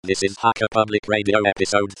This is Hacker Public Radio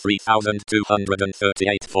episode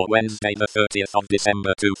 3238 for Wednesday the 30th of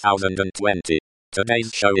December 2020.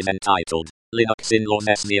 Today's show is entitled Linux Inlaws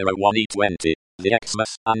S01E20, the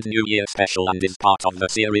Xmas and New Year special, and is part of the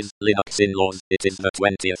series Linux Inlaws. It is the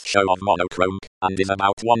 20th show of Monochrome, and is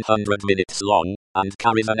about 100 minutes long, and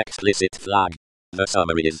carries an explicit flag. The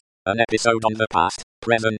summary is an episode on the past,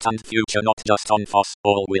 present and future, not just on FOSS.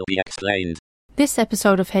 All will be explained. This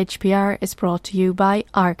episode of HPR is brought to you by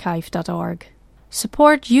archive.org.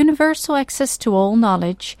 Support universal access to all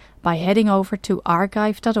knowledge by heading over to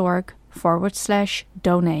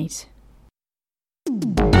archive.org/donate.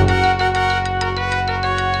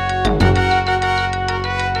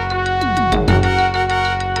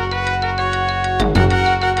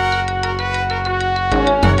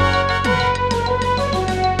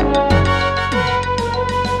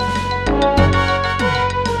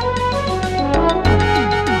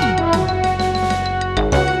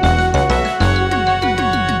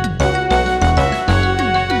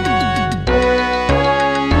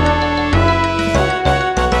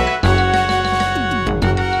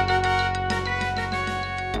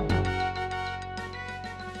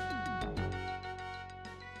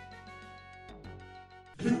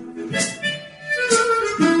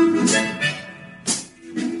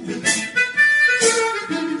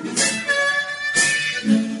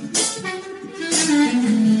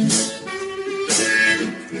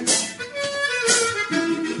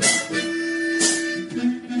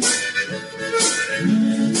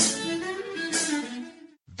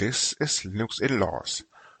 This is Linux Inlaws,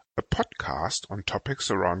 a podcast on topics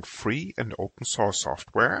around free and open source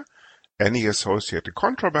software, any associated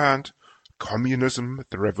contraband, communism,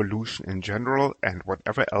 the revolution in general, and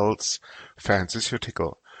whatever else fancies your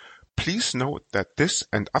tickle. Please note that this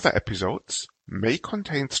and other episodes may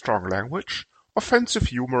contain strong language, offensive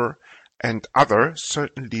humor, and other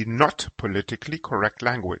certainly not politically correct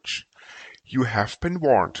language. You have been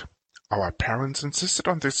warned. Our parents insisted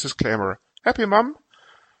on this disclaimer. Happy, Mum?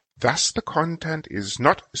 Thus, the content is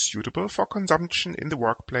not suitable for consumption in the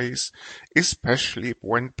workplace, especially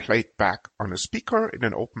when played back on a speaker in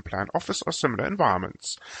an open plan office or similar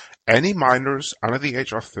environments. Any minors under the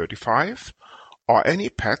age of 35, or any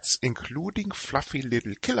pets, including fluffy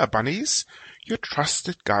little killer bunnies, your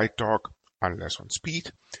trusted guide dog, unless on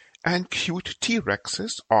speed, and cute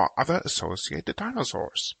T-Rexes or other associated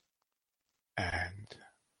dinosaurs. And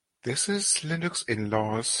this is Linux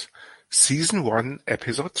Inlaws, Season 1,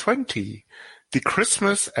 Episode 20, the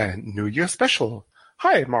Christmas and New Year special.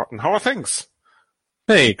 Hi, Martin. How are things?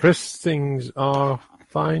 Hey, Chris. Things are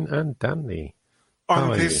fine and dandy.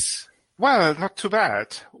 On this, well, not too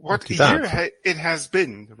bad. What a year it has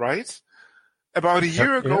been, right? About a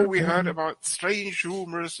year ago, we heard about strange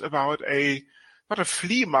rumors about not a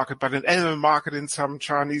flea market, but an animal market in some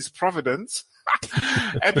Chinese province.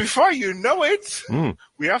 And before you know it,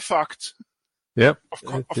 we are fucked. Yep.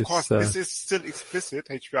 Of course, this is still explicit,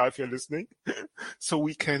 HPR, if you're listening. So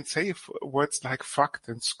we can say words like fucked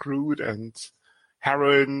and screwed and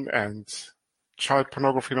heroin and child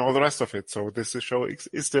pornography and all the rest of it. So this show is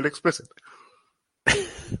still explicit.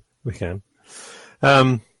 We can.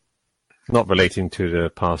 Not relating to the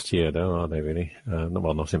past year, though, are they really?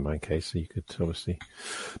 Well, not in my case. So you could obviously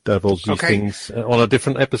divulge these things on a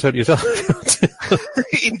different episode yourself.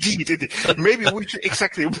 Indeed. Maybe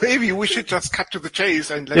we should just cut to the chase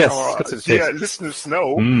and let our dear listeners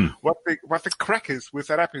know what the crack is with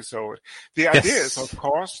that episode. The idea is, of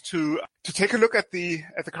course, to take a look at the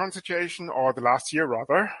current situation, or the last year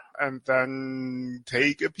rather, and then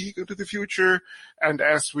take a peek into the future. And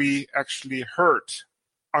as we actually heard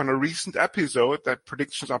on a recent episode, that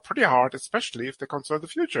predictions are pretty hard, especially if they concern the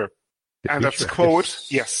future. And that's a quote,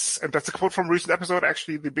 and that's a quote from a recent episode,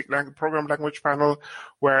 actually, the big program language panel,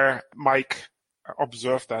 where Mike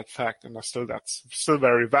observed that fact, and that's still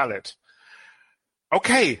very valid.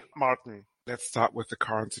 Okay, Martin, let's start with the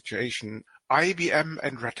current situation. IBM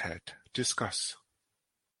and Red Hat, discuss.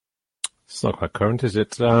 It's not quite current, is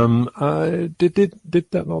it? Did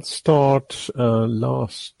that not start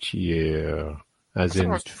last year? As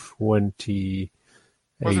in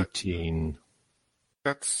 2018.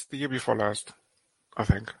 That's the year before last, I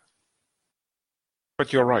think.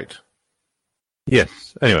 But you're right.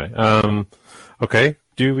 Yes. Anyway, okay.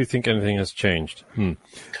 Do we think anything has changed? Personally,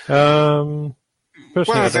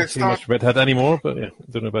 I don't see much Red Hat anymore, but I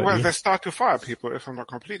don't know about you. They start to fire people, if I'm not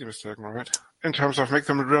completely mistaken, right? In terms of make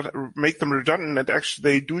them redundant, and actually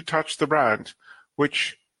they do touch the brand,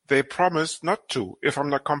 which they promised not to, if I'm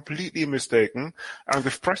not completely mistaken, and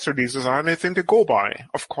if press releases are anything to go by.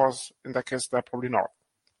 Of course, in that case, they're probably not.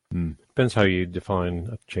 Depends how you define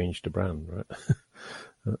a change to brand, right?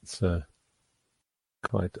 That's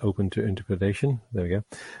quite open to interpretation. There we go.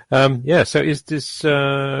 Yeah, so is this,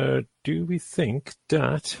 do we think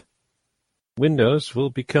that Windows will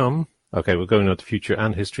become, okay, we're going on to future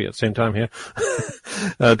and history at the same time here.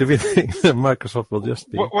 Do we think that Microsoft will just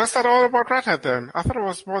be... Was that all about Red Hat then? I thought it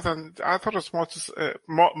was more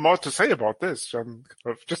to say about this.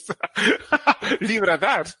 Just leave it at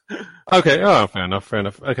that. Okay, fair enough.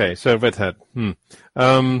 Okay, so Red Hat.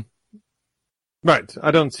 Right, I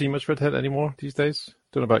don't see much Red Hat anymore these days.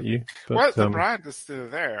 Don't know about you. But, well, the brand is still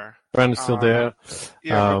there. Brand is still there.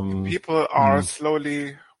 Yeah, but people are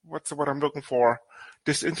slowly, what's the word I'm looking for?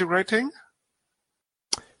 Disintegrating?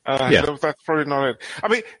 Yeah. That's probably not it. I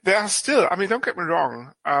mean, there are still, don't get me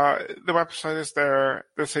wrong. The website is there.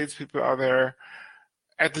 The salespeople are there.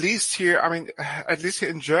 At least here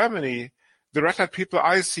in Germany, the Red Hat people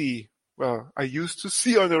I see, well, I used to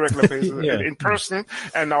see on a regular basis in person,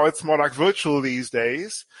 and now it's more like virtual these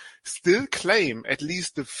days, still claim at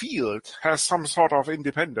least the field has some sort of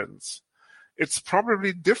independence. It's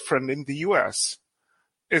probably different in the US.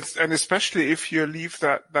 And especially if you leave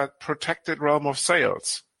that protected realm of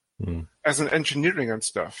sales as an engineering and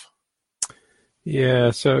stuff.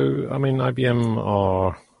 Yeah, so, IBM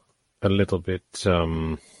are a little bit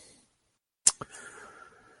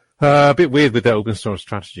weird with their open source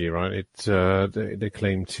strategy, right? They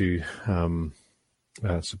claim to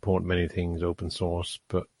support many things open source,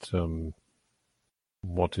 but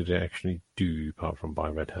what do they actually do apart from buy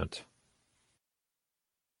Red Hat?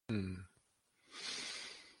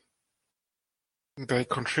 They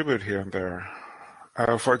contribute here and there.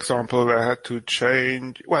 For example, they had to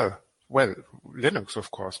change. Well, Linux,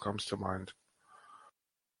 of course, comes to mind.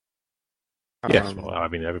 Yes,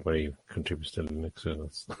 everybody contributes to Linux. So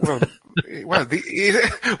that's...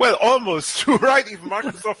 almost true, right? Even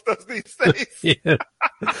Microsoft does these days. Yeah.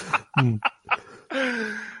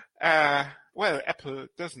 Apple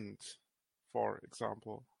doesn't, for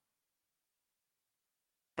example.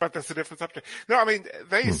 But that's a different subject. No,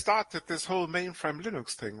 they started this whole mainframe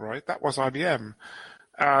Linux thing, right? That was IBM.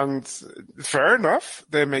 And fair enough,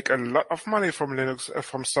 they make a lot of money from Linux,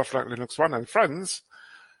 from stuff like Linux One and Friends.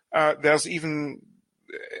 There's even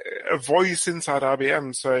a voice inside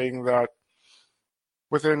IBM saying that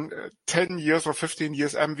within 10 years or 15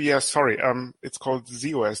 years, it's called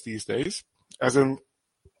ZOS these days, as in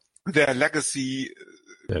their legacy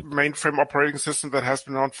mainframe operating system that has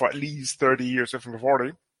been around for at least 30 years, if not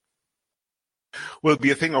 40, will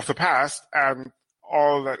be a thing of the past, and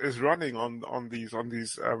all that is running on these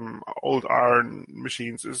old iron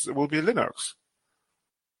machines will be Linux.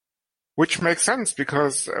 Which makes sense,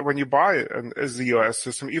 because when you buy a ZOS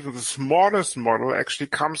system, even the smallest model actually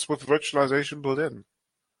comes with virtualization built in.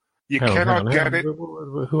 You cannot get it.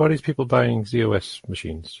 Who are these people buying ZOS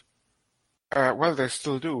machines? They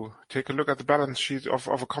still do. Take a look at the balance sheet of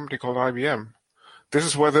a company called IBM.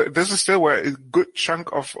 This is still where a good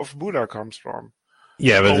chunk of Buddha comes from.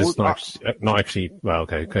 Yeah, but it's not actually. Well,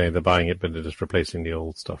 okay, they're buying it, but they're just replacing the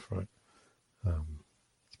old stuff, right?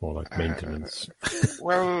 It's more like maintenance.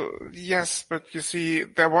 Yes, but you see,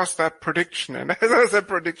 there was that prediction, and as I said,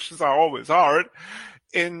 predictions are always hard.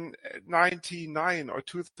 In 1999 or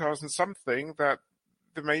 2000 something, that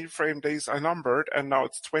the mainframe days are numbered, and now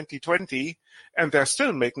it's 2020, and they're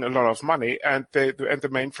still making a lot of money, and the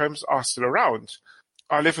mainframes are still around.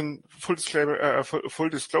 I live in full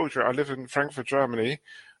disclosure. I live in Frankfurt, Germany,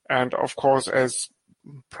 and of course, as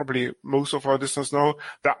probably most of our listeners know,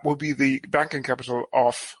 that will be the banking capital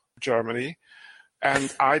of Germany.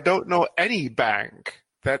 And I don't know any bank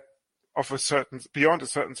that beyond a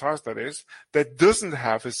certain size, that is, that doesn't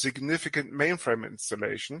have a significant mainframe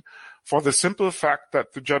installation, for the simple fact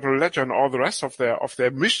that the general ledger and all the rest of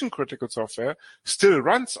their mission critical software still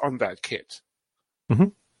runs on that kit. Mm-hmm.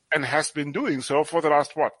 And has been doing so for the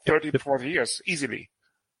last, 30, 40 years, easily.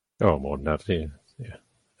 Oh, more than that, yeah.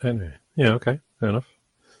 Anyway, yeah, okay, fair enough.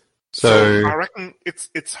 So I reckon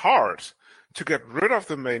it's hard to get rid of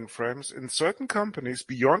the mainframes in certain companies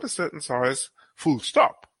beyond a certain size, full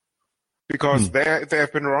stop. Because they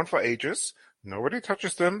have been around for ages, nobody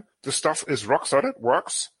touches them, the stuff is rock solid,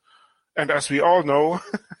 works. And as we all know,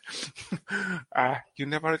 you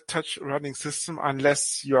never touch a running system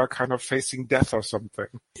unless you are kind of facing death or something.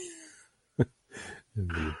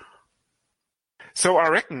 Indeed. So I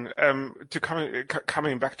reckon,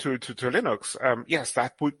 coming back to Linux, yes,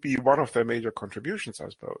 that would be one of their major contributions, I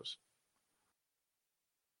suppose.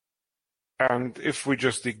 And if we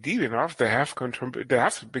just dig deep enough, they have been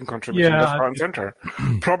contributing left, right, and center.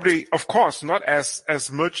 Probably, of course, not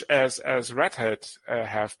as much as Red Hat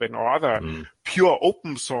have been, or other pure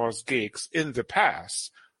open source gigs in the past,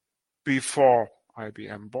 before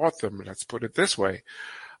IBM bought them, let's put it this way.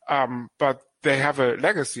 But they have a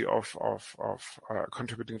legacy of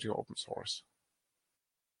contributing to open source.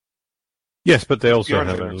 Yes, but they also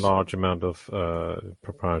have a large amount of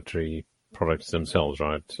proprietary products themselves,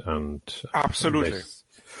 right? And absolutely,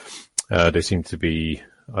 they seem to be,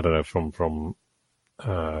 I don't know, from sort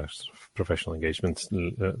of professional engagements,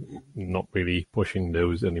 not really pushing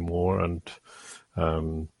those anymore, and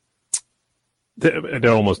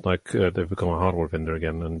they're almost like they've become a hardware vendor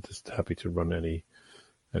again, and just happy to run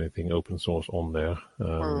anything open source on there,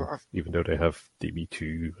 even though they have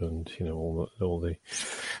DB2 and all the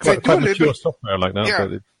quite mature software like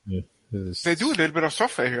that. Yeah. But they do a little bit of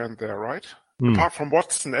software here and there, right? Apart from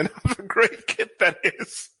Watson and the great kit that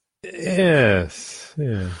is. Yes.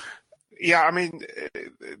 Yeah. Yeah, I mean,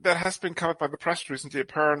 that has been covered by the press recently.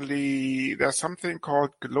 Apparently, there's something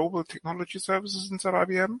called Global Technology Services inside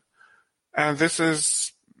IBM. And this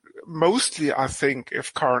is mostly, I think,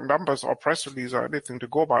 if current numbers or press release are anything to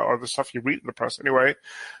go by, or the stuff you read in the press anyway,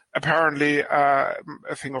 apparently a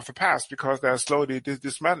thing of the past, because they're slowly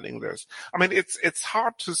dismantling this. I mean, it's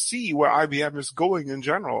hard to see where IBM is going in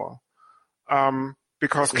general,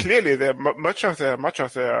 because clearly much of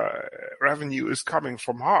their revenue is coming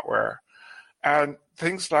from hardware, and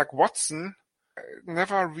things like Watson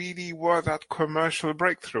never really were that commercial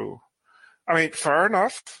breakthrough. I mean, fair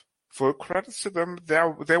enough. Full credits to them.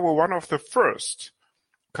 They were one of the first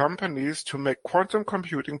companies to make quantum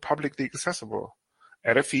computing publicly accessible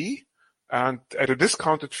at a fee and at a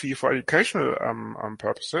discounted fee for educational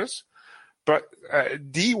purposes. But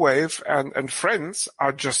D-Wave and friends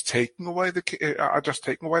are just taking away the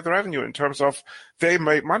revenue in terms of they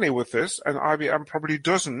made money with this, and IBM probably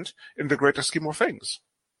doesn't in the greater scheme of things.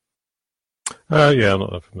 Yeah, I'm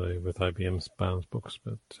not familiar with IBM's balance books,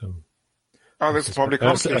 but. Oh, this is probably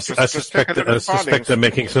costly. I suspect they're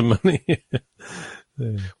making some money. Yeah.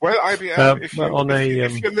 Well, IBM, if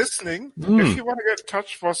you're listening, if you want to get in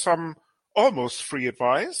touch for some almost free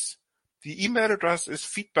advice, the email address is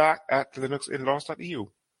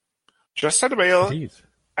feedback@linuxinlaws.eu. Just send a mail,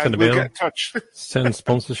 and we'll get in touch. Send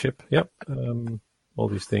sponsorship. Yep. All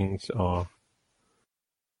these things are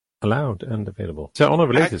allowed and available. So on a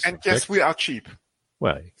related subject, yes, we are cheap.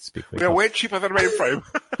 Well, we are way cheaper than mainframe.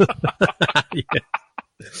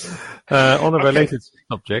 On a related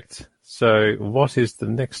subject, so what is the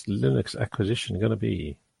next Linux acquisition going to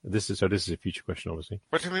be? This is a future question, obviously.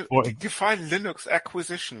 But I mean, define Linux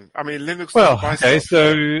acquisition. I mean, Linux. Well, okay,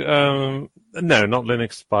 so no, not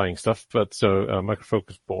Linux buying stuff, but so Micro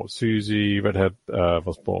Focus bought SUSE, Red Hat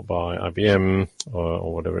was bought by IBM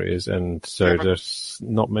or whatever it is, and so there's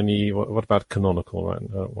not many. What about Canonical? Right?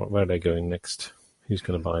 Where are they going next? Who's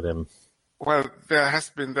going to buy them? Well, there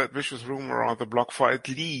has been that vicious rumor around the block for at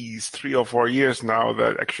least 3 or 4 years now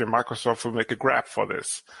that actually Microsoft will make a grab for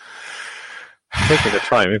this. Taking the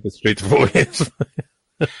time if it's 3 to 4 years.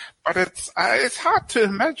 But it's hard to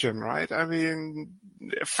imagine, right? I mean,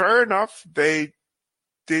 fair enough, they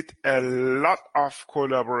did a lot of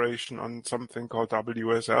collaboration on something called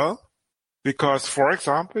WSL. Because, for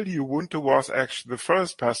example, Ubuntu was actually the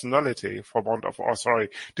first personality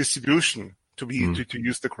distribution, to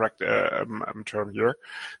use the correct term here,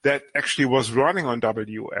 that actually was running on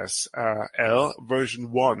WSL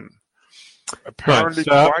version 1. Apparently,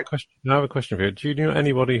 right, so I have a question for you. Do you know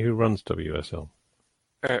anybody who runs WSL?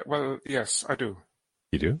 Well, yes, I do.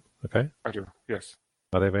 You do? Okay. I do, yes.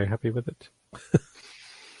 Are they very happy with it?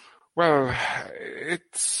 Well,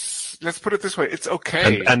 let's put it this way, it's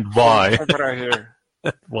okay. And why? From what I hear.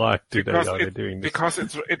 Why are they doing this? Because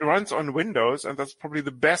it runs on Windows, and that's probably the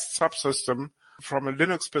best subsystem from a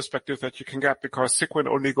Linux perspective that you can get, because Cygwin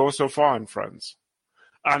only goes so far in France.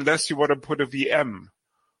 Unless you want to put a VM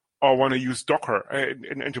or want to use Docker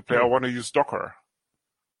into play, or want to use Docker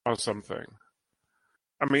or something.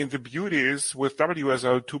 I mean, the beauty is with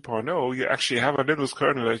WSL 2.0, you actually have a Linux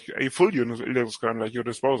kernel, a full Linux kernel at your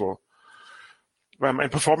disposal.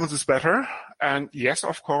 And performance is better. And yes,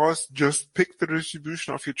 of course, just pick the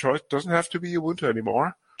distribution of your choice. Doesn't have to be Ubuntu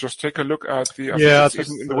anymore. Just take a look at the in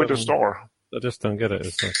the Windows Store. I just don't get it.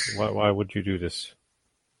 It's like, why would you do this?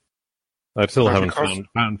 I still haven't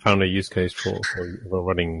found a use case for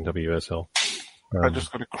running WSL. I'm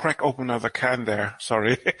just going to crack open another can there.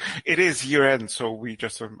 Sorry. It is year end, so we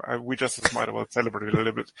just might as well celebrate it a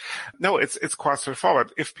little bit. No, it's quite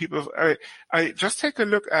straightforward. If people, I just take a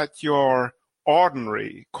look at your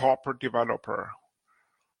ordinary corporate developer.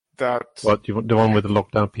 The one with the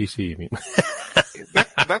lockdown PC, you mean?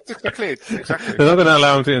 That's exactly it. Exactly. They're not going to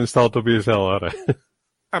allow them to install WSL, are they?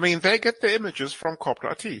 I mean, they get the images from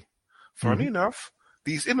corporate IT. Funny enough,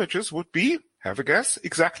 these images would be, have a guess,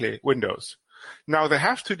 exactly Windows. Now they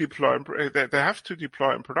have to deploy in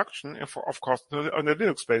production, of course, on a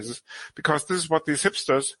Linux basis, because this is what these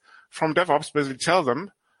hipsters from DevOps basically tell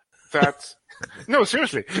them that no,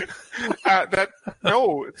 seriously,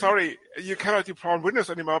 sorry, you cannot deploy on Windows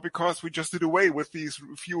anymore because we just did away with these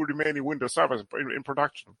few remaining Windows servers in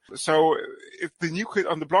production. So if the new kid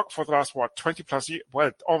on the block for the last 20 plus years,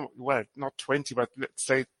 well, not 20, but let's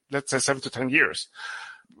say 7 to 10 years.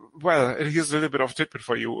 Well, here's a little bit of a tidbit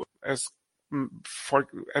for you. As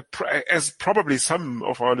probably some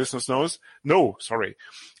of our listeners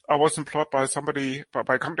I was employed by a company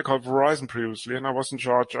called Verizon previously, and I was in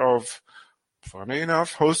charge of, funny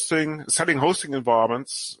enough, selling hosting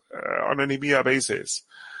environments on an EMEA basis.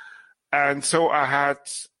 And so I had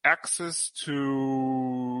access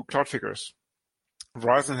to cloud figures.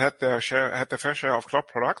 Verizon had their fair share of cloud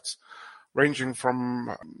products, ranging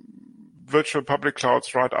from virtual public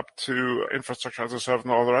clouds right up to infrastructure as a service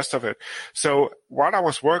and all the rest of it. So while I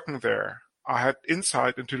was working there, I had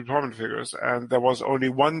insight into deployment figures, and there was only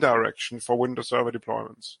one direction for Windows Server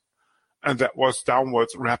deployments, and that was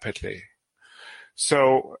downwards rapidly.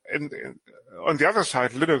 So on the other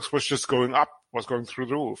side, Linux was just going through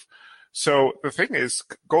the roof. So the thing is,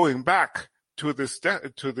 going back to this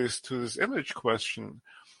image question,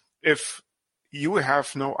 if you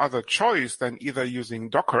have no other choice than either using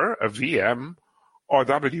Docker, a VM, or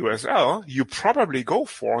WSL, you probably go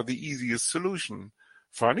for the easiest solution.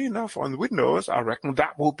 Funny enough, on Windows, I reckon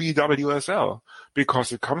that will be WSL,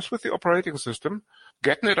 because it comes with the operating system,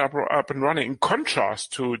 getting it up and running, in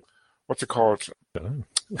contrast to, what's it called?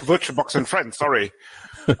 VirtualBox and Friends, sorry.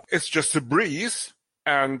 It's just a breeze,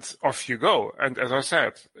 and off you go. And as I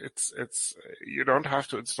said, it's you don't have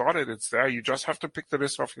to install it, it's there. You just have to pick the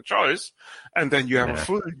list of your choice, and then you have a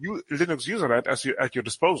full Linux usernet at your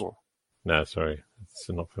disposal. No, sorry, it's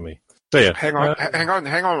not for me. So yeah. Hang on,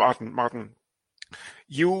 Martin.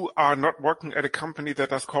 You are not working at a company that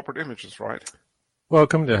does corporate images, right? Well, a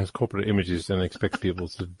company that has corporate images and expects people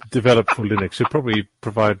to develop for Linux should probably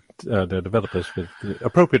provide their developers with the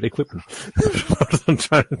appropriate equipment rather than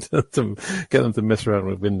trying to get them to mess around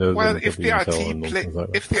with Windows. Well, and if the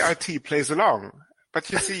IT plays along.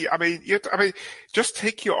 But you see, just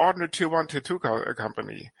take your ordinary tier 1, tier 2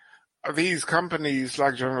 company. These companies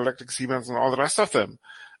like General Electric, Siemens, and all the rest of them.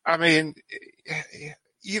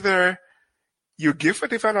 Either you give a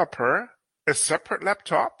developer a separate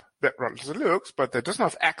laptop that runs Linux, but that doesn't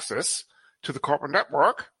have access to the corporate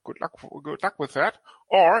network. Good luck with that.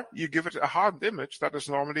 Or you give it a hardened image that is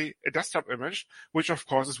normally a desktop image, which of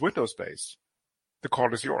course is Windows-based. The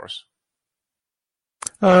call is yours.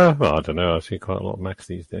 Well, I don't know. I see quite a lot of Macs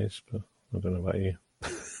these days, but I don't know about you.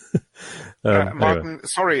 Martin, anyway.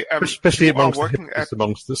 Sorry. Especially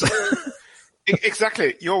amongst us.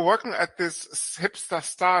 Exactly. You're working at this hipster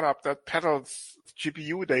startup that peddles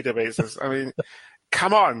GPU databases.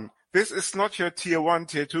 Come on. This is not your tier 1,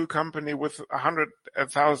 tier 2 company with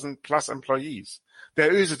 100,000 plus employees.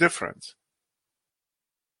 There is a difference.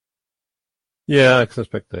 Yeah, I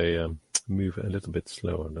suspect they move a little bit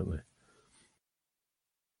slower, don't they?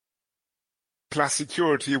 Plus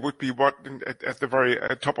security would be what at the very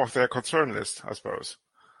top of their concern list, I suppose.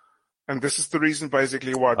 And this is the reason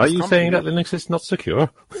basically why. Are you saying that Linux is not secure?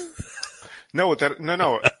 No.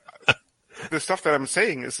 The stuff that I'm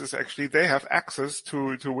saying is actually they have access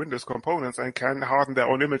to Windows components and can harden their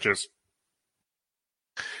own images.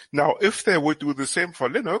 Now, if they would do the same for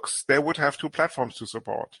Linux, they would have two platforms to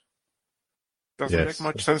support. Doesn't make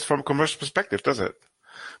much sense from a commercial perspective, does it?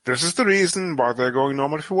 This is the reason why they're going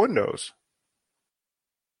normally for Windows.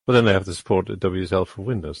 But then they have to support WSL for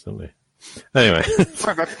Windows, don't they? Anyway.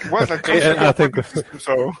 that comes I think system,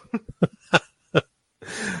 so.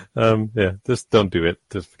 Just don't do it.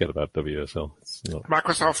 Just forget about WSL. It's not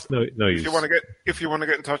Microsoft. No use. If you want to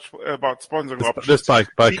get in touch about sponsoring options, just buy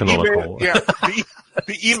Canonical.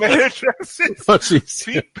 The email address is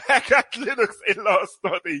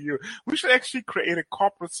feedback@linuxinlaws.eu. We should actually create a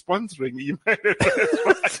corporate sponsoring email address.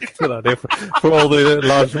 Right? Good idea for all the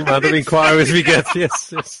large amount of inquiries we get.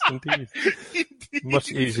 Yes, indeed.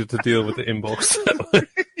 Much easier to deal with the inbox.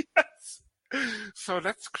 Yes. So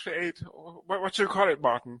let's create, what should you call it,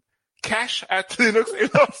 Martin?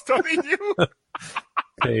 cash@linuxinlaws.eu.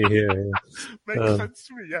 Hey, here. Makes sense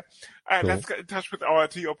to me, yeah. And let's get in touch with our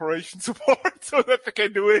IT operations support so that they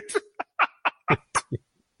can do it.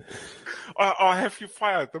 or have you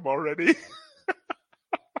fired them already?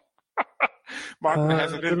 Martin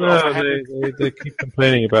has a little they keep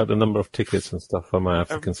complaining about the number of tickets and stuff. I might have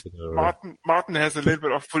to consider. Martin has a little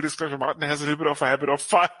bit of full disclosure. Martin has a little bit of a habit of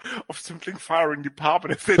simply firing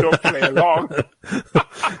department if they don't play along.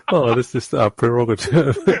 Oh, this is our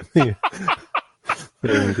prerogative.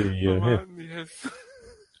 Yes.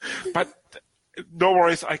 But no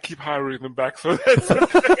worries, I keep hiring them back, so that's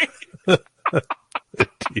okay.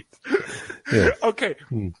 Yeah. Okay.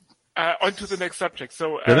 On to the next subject.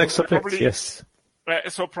 So The next subject, probably, yes.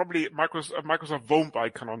 So probably Microsoft won't buy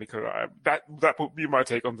Canonical. That would be my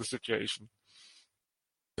take on the situation.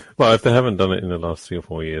 Well, if they haven't done it in the last 3 or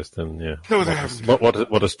 4 years, then yeah. No, they haven't.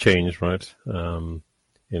 What has changed, right?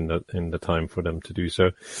 In the time for them to do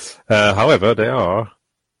so. However, they are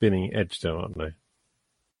spinning edge, though, aren't they?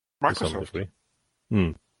 Microsoft.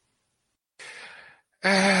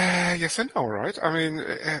 Yes and no, right? I mean,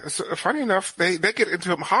 so funny enough, they get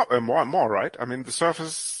into hardware more and more, right? I mean, the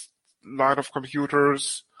Surface line of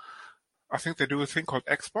computers, I think they do a thing called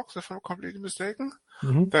Xbox, if I'm not completely mistaken.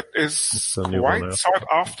 Mm-hmm. That is quite sought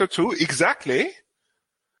after too. Exactly.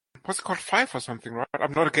 What's it called? 5 or something, right?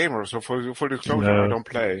 I'm not a gamer, so full disclosure, no, I don't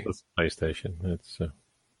play. It's PlayStation. It's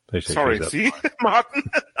PlayStation. Sorry, see, Martin.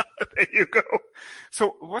 There you go.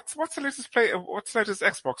 So, what's the latest what's the latest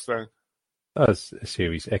Xbox then?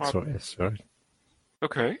 Series X or S, right?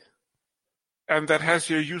 Okay. And that has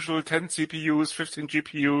your usual 10 CPUs, 15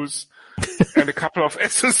 GPUs, and a couple of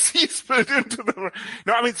SoCs built into them.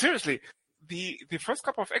 No, I mean, seriously, the first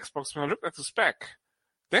couple of Xbox, when I looked at the spec,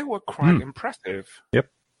 they were quite impressive. Yep.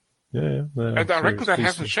 Yeah. And I reckon that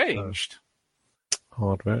hasn't changed.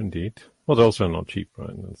 Hardware, indeed. Well, they're also not cheap,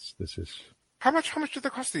 right? This is... How much do they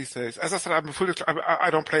cost these days? As I said, I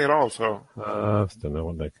don't play at all, so... I don't know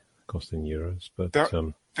what they cost in euros, but...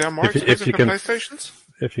 They're more expensive than PlayStations?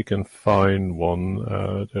 If you can find one,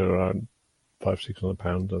 they're around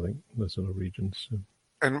 £500-600, I think, those sort of regions. So.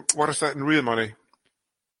 And what is that in real money?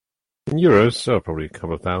 In euros, probably a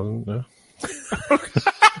couple of thousand, no?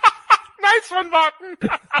 Nice one, Martin!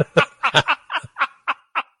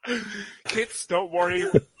 Kids, don't worry.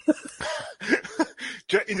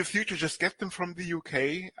 In the future, just get them from the UK.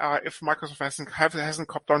 If Microsoft hasn't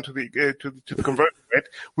copped on to the converter yet,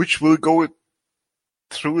 which will go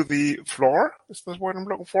through the floor, is that what I'm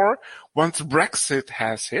looking for? Once Brexit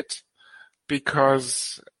has hit,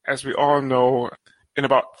 because as we all know, in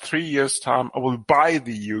about 3 years' time, I will buy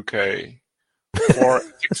the UK for a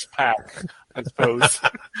 6-pack, I suppose.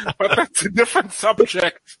 But that's a different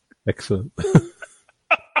subject. Excellent.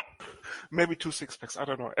 Maybe 2 6-packs, I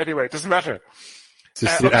don't know. Anyway, it doesn't matter.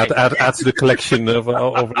 Just add to the collection of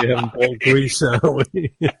already having bought Greece, are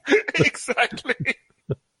we? Exactly.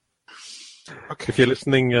 Okay. If you're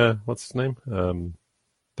listening, what's his name? Damn,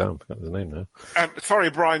 I forgot his name now. Sorry,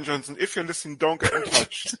 Brian Johnson. If you're listening, don't get in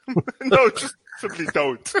touch. No, just simply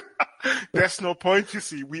don't. There's no point, you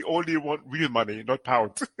see. We only want real money, not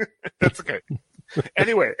pounds. That's okay.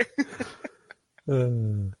 Anyway.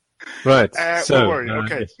 Right. Don't worry.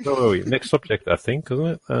 Okay. Yes, next subject, I think,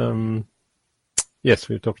 isn't it? Yes,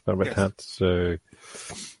 we've talked about Red Hat. So,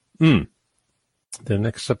 the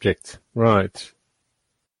next subject, right?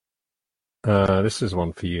 This is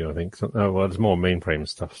one for you, I think. Well, it's more mainframe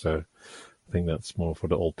stuff, so I think that's more for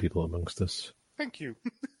the old people amongst us. Thank you.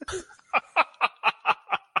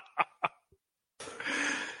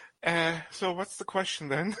 So what's the question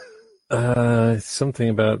then? Something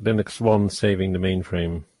about Linux 1 saving the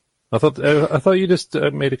mainframe. I thought you just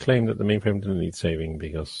made a claim that the mainframe didn't need saving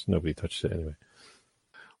because nobody touched it anyway.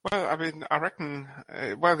 Well, I mean, I reckon.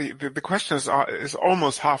 The question is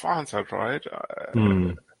almost half answered, right?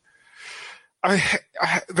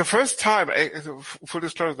 The first time, full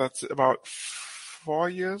disclosure, that's about 4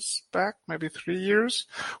 years back, maybe 3 years,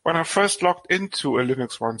 when I first logged into a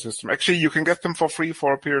Linux One system. Actually, you can get them for free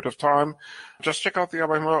for a period of time. Just check out the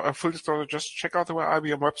IBM, full disclosure, just check out the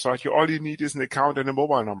IBM website. All you need is an account and a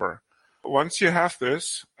mobile number. Once you have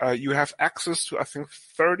this, you have access to, I think,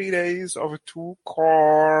 30 days of a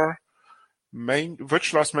 2-core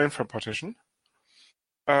virtualized mainframe partition.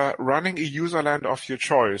 Running a userland of your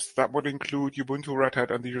choice. That would include Ubuntu, Red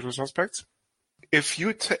Hat, and the usual suspects. If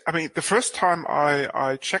you the first time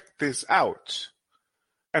I checked this out,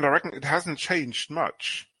 and I reckon it hasn't changed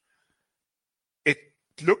much, it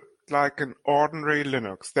looked like an ordinary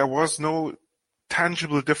Linux. There was no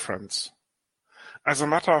tangible difference. As a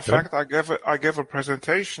matter of fact, I gave a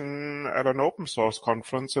presentation at an open source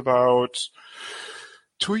conference about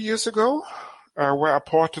 2 years ago, where I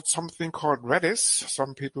ported something called Redis.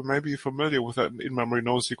 Some people may be familiar with an in-memory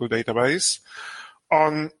NoSQL database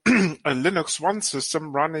on a Linux One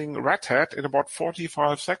system running Red Hat in about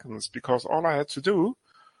 45 seconds, because all I had to do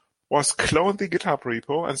was clone the GitHub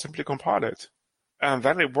repo and simply compile it. And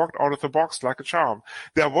then it worked out of the box like a charm.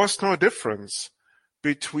 There was no difference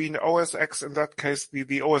between OS X, in that case,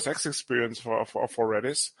 the OS X experience for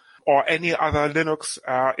Redis, or any other Linux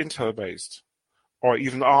Intel-based, or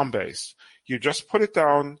even ARM-based. You just put it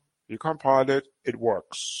down, you compile it, it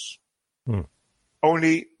works.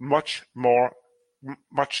 Only much more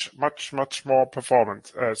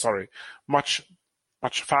performance. Much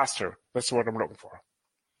faster. That's what I'm looking for.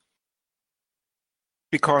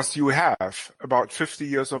 Because you have about 50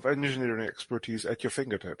 years of engineering expertise at your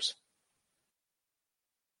fingertips.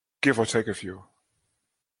 Give or take a few.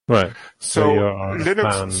 Right. So you're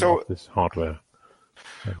Linux, of this hardware.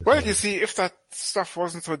 Well, you see, if that stuff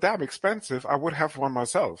wasn't so damn expensive, I would have one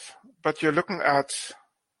myself. But you're looking at,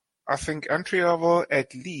 I think, entry level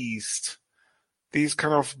at least. These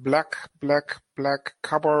kind of black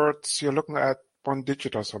cupboards, you're looking at 1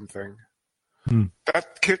 digit or something.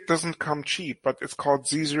 That kit doesn't come cheap, but it's called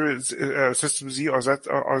Z0, System Z or Z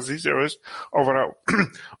or Z0s or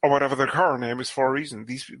whatever the current name is for a reason.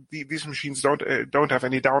 These machines don't have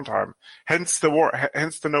any downtime. Hence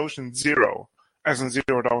the notion zero, as in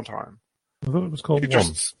zero downtime. I thought it was called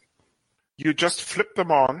one. You just flip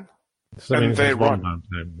them on, So and they run.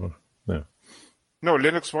 No. No,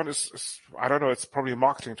 Linux One is I don't know. It's probably a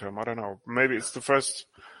marketing term. I don't know. Maybe it's the first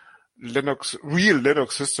real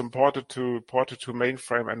Linux system ported to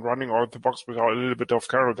mainframe and running out of the box without a little bit of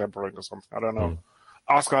kernel tempering or something. I don't know.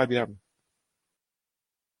 Ask IBM.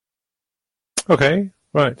 Okay,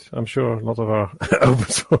 right. I'm sure a lot of our open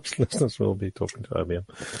source listeners will be talking to IBM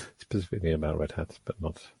specifically about Red Hat, but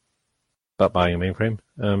not about buying a mainframe.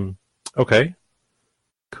 Okay,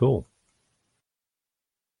 cool.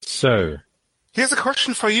 So here's a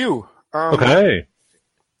question for you. Okay.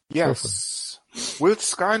 Yes. Will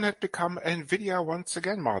Skynet become NVIDIA once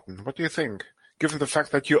again, Martin? What do you think, given the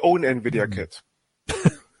fact that you own NVIDIA kit?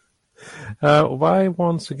 Why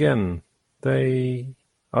once again?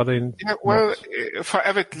 Are they? Yeah, well, for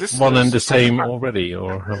avid listeners, one and the same already,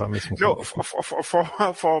 or have I missing something? No, for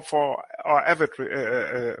our avid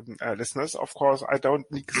listeners, of course, I don't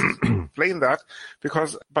need to explain that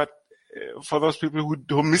but for those people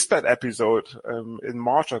who missed that episode in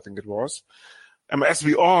March, I think it was, as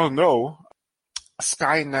we all know,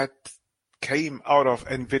 Skynet came out of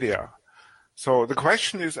NVIDIA. So the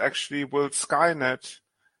question is actually, will Skynet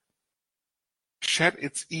shed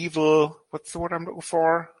its evil, what's the word I'm looking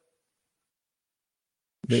for?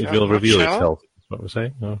 It will reveal itself, is what we're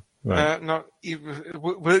saying? No, right. Will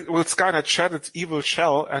Skynet shed its evil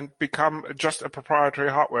shell and become just a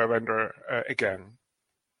proprietary hardware vendor again?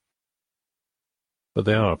 But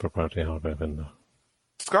they are a proprietary hardware vendor.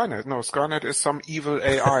 Skynet is some evil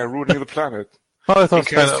AI ruling the planet. Oh, I thought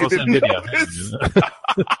Skynet was NVIDIA.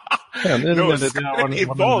 Skynet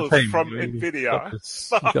evolved from NVIDIA.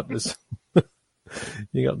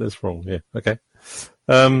 You got this wrong. Yeah. Okay.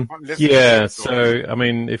 Yeah. So, I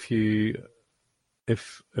mean, if we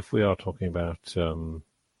are talking about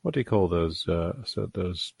what do you call those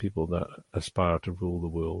people that aspire to rule the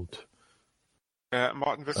world?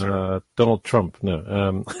 Martin Visser. Donald Trump.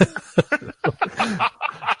 No.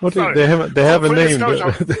 They have a name.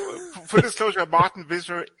 For disclosure, Martin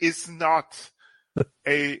Visser is not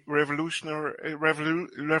a revolutionary /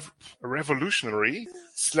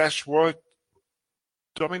 world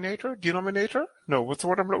denominator? No, what's the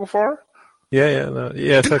word I'm looking for? Yeah.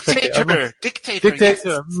 Dictator.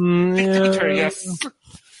 Dictator, yes.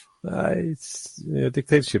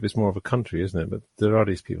 Dictatorship is more of a country, isn't it? But there are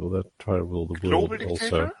these people that try to rule the world global also.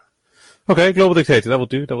 Dictator? Okay, global dictator. That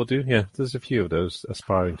will do. Yeah, there's a few of those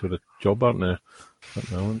aspiring to the job, aren't there? At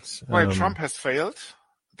the moment. Well, Trump has failed.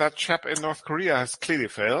 That chap in North Korea has clearly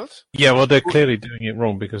failed. Yeah, well, they're clearly doing it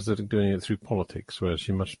wrong because they're doing it through politics, whereas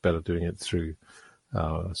you're much better doing it through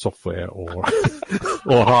software or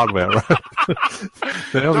hardware, right?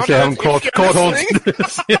 They obviously haven't caught on to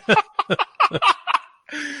this.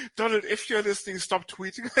 Donald, if you're listening, stop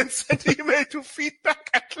tweeting and send email to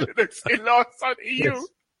feedback@linuxinlaws.eu. Yes.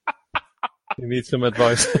 You need some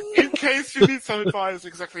advice. In case you need some advice,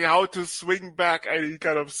 exactly how to swing back any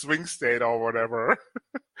kind of swing state or whatever.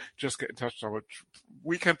 Just get in touch with it.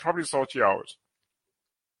 We can probably sort you out.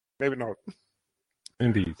 Maybe not.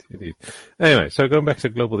 Indeed. Anyway, so going back to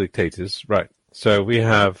global dictators, right. So we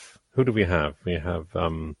have, who do we have? We have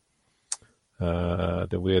the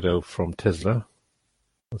weirdo from Tesla.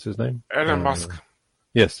 What's his name? Elon Musk.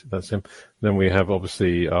 Yes, that's him. Then we have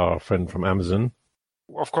obviously our friend from Amazon.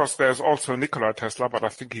 Of course, there's also Nikola Tesla, but I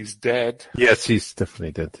think he's dead. Yes, he's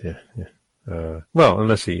definitely dead. Yeah. Well,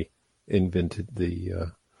 unless he invented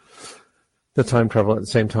the time travel at the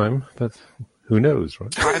same time, but who knows,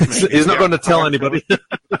 right? He's not going to tell anybody.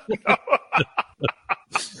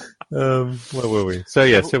 Where were we? So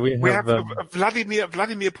we have Vladimir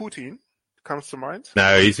Putin. Comes to mind?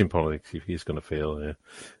 No, he's in politics. He's going to fail. Yeah,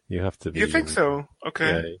 you have to. You think so?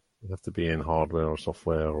 Okay. It have to be in hardware or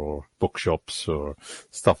software or bookshops or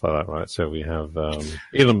stuff like that, right? So we have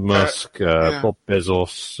Elon Musk, Bob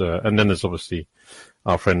Bezos, and then there's obviously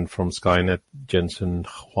our friend from Skynet, Jensen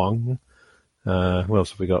Huang. Who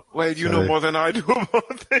else have we got? Well, you know more than I do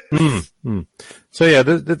about this. So yeah,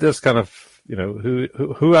 there's kind of,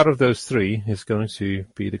 who out of those three is going to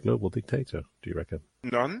be the global dictator, do you reckon?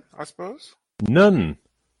 None, I suppose. None.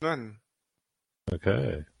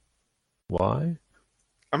 Okay. Why?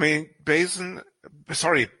 I mean, Bezos.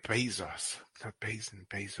 Bezos.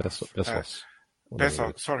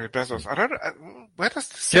 I don't. Where does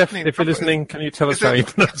this Jeff, name if you're come listening, can you tell us how you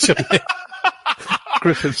pronounce your name?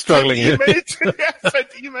 Griffin's struggling here. Send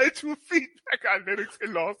email to feedback at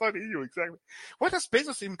Inlaws.eu, exactly. Where does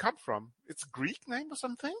Bezos even come from? It's a Greek name or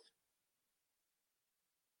something?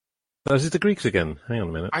 Oh, is it the Greeks again? Hang on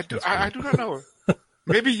a minute. I do not know.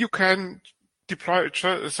 Maybe you can deploy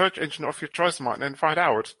a search engine of your choice, Martin, and find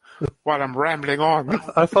out while I'm rambling on.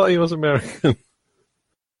 I thought he was American.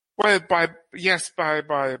 Well, by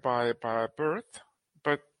birth,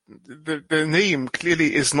 but the name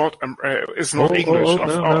clearly is not English of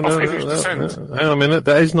English descent. Hang on a minute.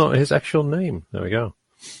 That is not his actual name. There we go.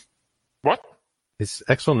 What? His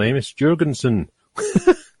actual name is Jurgensen.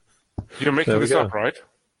 You're making this up, right?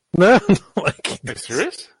 No, I'm not making Are you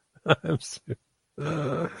serious? I'm serious.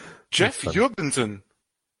 Jeff Jurgensen.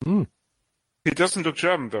 He doesn't look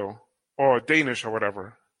German, though. Or Danish, or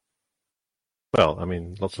whatever. Well, I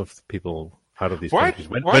mean, lots of people out of these countries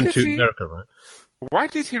went to America, right? Why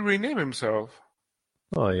did he rename himself?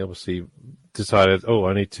 Well, he obviously decided,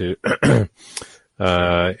 I need to...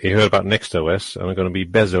 he heard about NextOS, and I'm going to be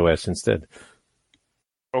BezOS instead.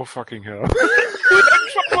 Oh, fucking hell.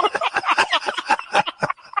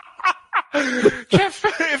 Jeff,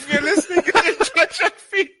 if you're listening, check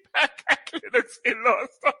feedback at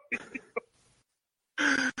Inlaws.eu.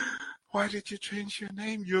 Why did you change your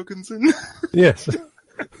name, Jurgensen? Yes.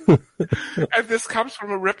 And this comes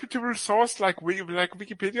from a reputable source like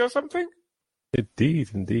Wikipedia or something?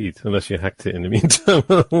 Indeed. Unless you hacked it in the meantime.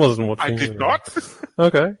 I wasn't watching. I did not.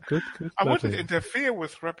 Okay, good. I wouldn't interfere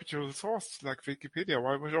with reputable source like Wikipedia.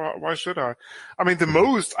 Why should I? I mean, the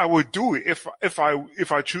most I would do if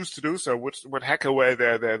I choose to do so would hack away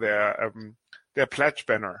their pledge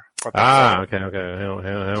banner. Okay.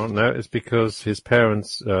 Hang on. No, it's because his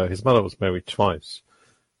parents, his mother was married twice,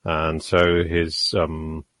 and so his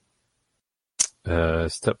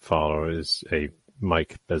stepfather is a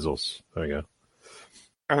Mike Bezos. There we go.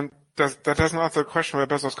 And that doesn't answer the question where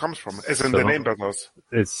Bezos comes from. Is in the name Bezos.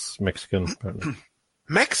 It's Mexican, apparently.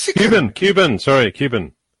 Mexican? Cuban. Sorry,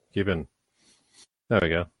 Cuban. There we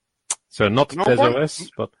go. So not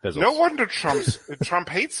BezOS, but Bezos. No wonder Trump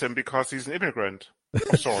hates him because he's an immigrant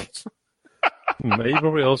of sorts. He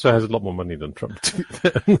probably also has a lot more money than Trump.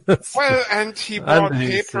 Well, and he bought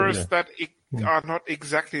papers that are not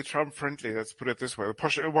exactly Trump-friendly, let's put it this way.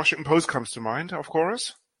 The Washington Post comes to mind, of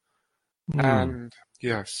course. And,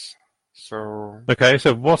 yes, so... Okay,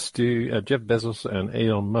 so what do Jeff Bezos and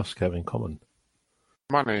Elon Musk have in common?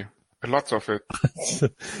 Money. Lots of it.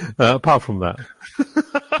 Apart from that.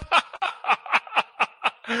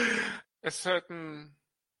 A certain...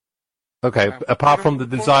 Okay, apart from the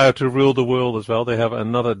desire to rule the world as well, they have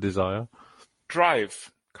another desire.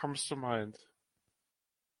 Drive comes to mind.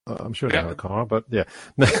 I'm sure they have a car, but yeah.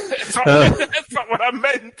 That's not what I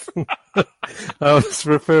meant. I was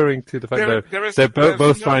referring to the fact that they're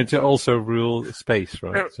both trying to also rule space,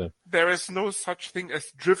 right? There is no such thing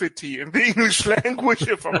as drivity in the English language,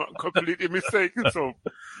 if I'm not completely mistaken. So,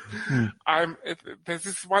 this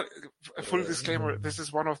is one full disclaimer. This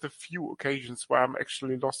is one of the few occasions where I'm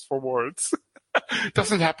actually lost for words.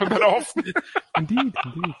 Doesn't happen that often. Indeed.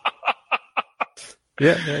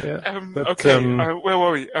 Yeah. Where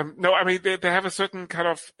were we? No, I mean, they have a certain kind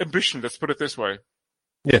of ambition, let's put it this way.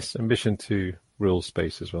 Yes, ambition to rule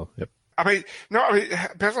space as well. Yep. I mean,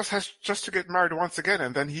 Bezos has just to get married once again,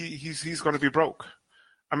 and then he's going to be broke.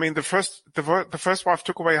 I mean, the first wife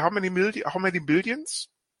took away how many billions?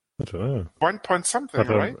 I don't know. 1 point something,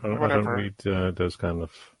 right? I don't read those kind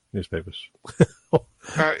of newspapers. Or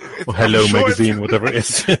Hello Magazine, whatever it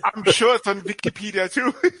is. I'm sure it's on Wikipedia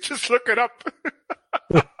too. Just look it up.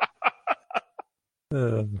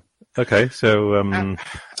 Okay, so I mean,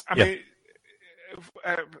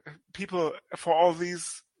 people, for all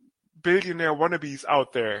these billionaire wannabes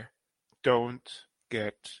out there, don't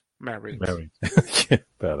get married. Yeah,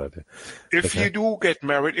 bad idea. If you do get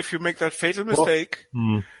married, if you make that fatal mistake,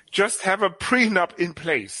 just have a prenup in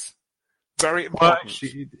place. Very important. Well,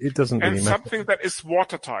 actually, it doesn't really matter. Something that is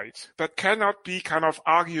watertight, that cannot be kind of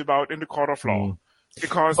argued about in the court of law.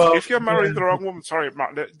 Because Well, if you're marrying the wrong woman, sorry,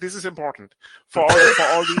 Martin, this is important for all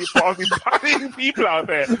the partying people out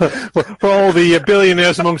there. For all the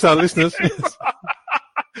billionaires amongst our listeners. Yes.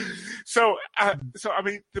 So I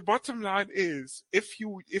mean, the bottom line is, if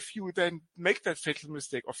you then make that fatal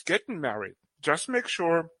mistake of getting married, just make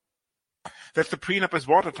sure that the prenup is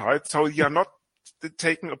watertight, so you're not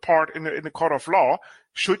taken apart in a court of law.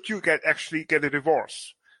 Should you actually get a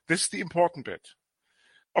divorce? This is the important bit.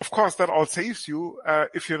 Of course, that all saves you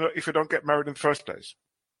if you don't get married in the first place.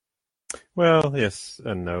 Well, yes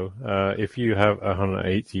and no. If you have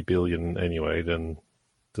 180 billion anyway, then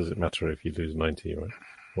does it matter if you lose 90, right?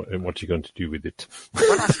 What are you going to do with it? But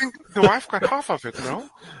I think the wife got half of it, no?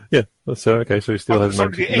 Yeah. So okay. So he still has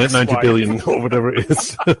 90 billion or whatever it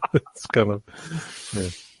is. It's kind of. Yeah.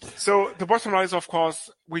 So the bottom line is, of course,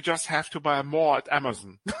 we just have to buy more at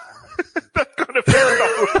Amazon. That's gonna fix the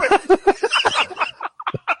whole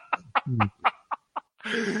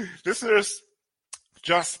thing. Listeners,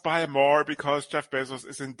 just buy more because Jeff Bezos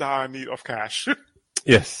is in dire need of cash.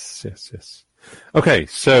 Yes. Okay,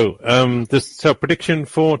 so prediction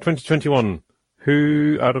for 2021.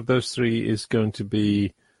 Who out of those three is going to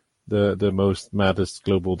be the most maddest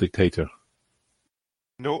global dictator?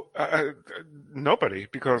 No, nobody,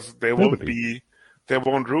 because they won't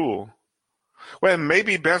rule. Well,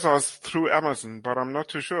 maybe Bezos through Amazon, but I'm not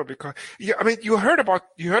too sure because I mean, you heard about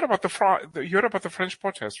the French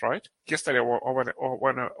protest, right? Yesterday or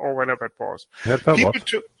whenever it was. Heard about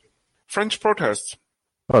what? French protests.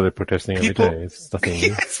 Oh, they're protesting every day. It's nothing new.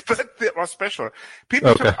 Yes, but it was special.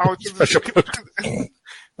 People took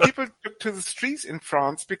to the streets in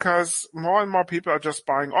France because more and more people are just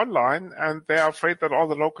buying online, and they are afraid that all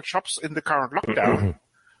the local shops in the current lockdown,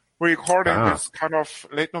 we're recording this kind of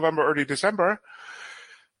late November, early December,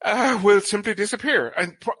 will simply disappear.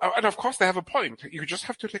 And of course, they have a point. You just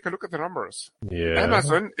have to take a look at the numbers. Yeah.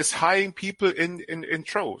 Amazon is hiring people in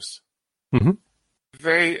droves. Mm-hmm.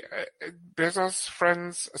 Bezos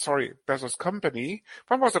company,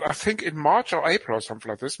 when was it? I think in March or April or something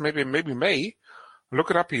like this, maybe May. Look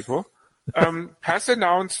it up, people. Has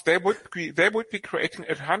announced they would be creating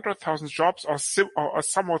 100,000 jobs or a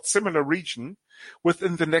somewhat similar region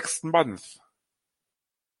within the next month.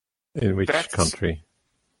 In which country?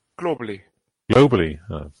 Globally. Globally?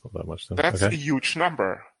 Oh, it's not that much then. That's a huge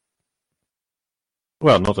number.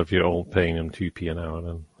 Well, not if you're all paying them 2p an hour,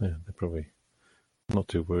 then yeah, they're probably not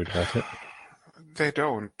too worried about it. They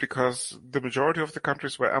don't, because the majority of the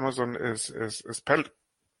countries where Amazon is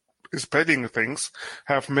peddling things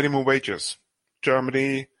have minimum wages.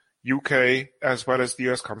 Germany, UK, as well as the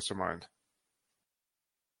US comes to mind.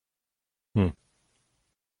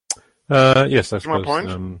 Yes, I suppose. My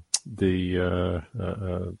point?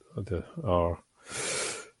 Our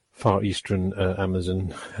Far Eastern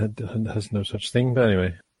Amazon has no such thing, but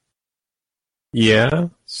anyway. Yeah.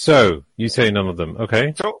 So you say none of them,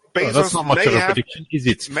 okay? So Bezos that's not much of a prediction, is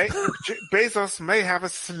it? Bezos may have a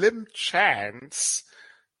slim chance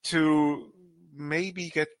to maybe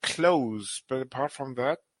get close, but apart from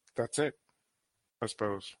that, that's it, I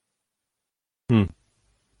suppose.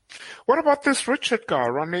 What about this Richard guy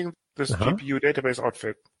running this GPU database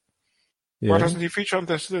outfit? Yeah. Why doesn't he feature on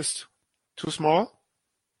this list? Too small?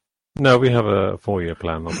 No, we have a 4-year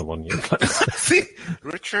plan, not a 1-year plan. See,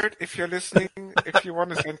 Richard, if you're listening, if you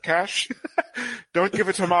want to send cash, don't give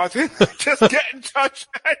it to Martin. Just get in touch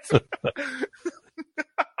at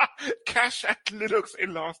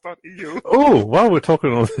cash@linuxinlaws.eu. Oh, while we're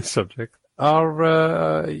talking on this subject, are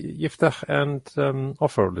Yiftach and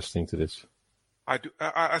Offer listening to this? I do.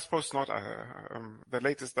 I suppose not. The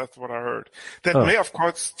latest, that's what I heard. That may, of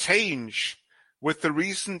course, change with the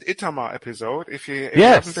recent Itamar episode. If you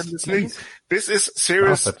haven't been listening, this is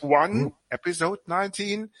Series 1, Episode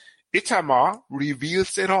 19. Itamar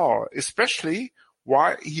reveals it all, especially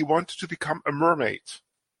why he wanted to become a mermaid.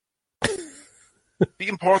 The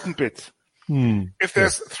important bit. If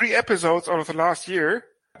there's 3 episodes out of the last year,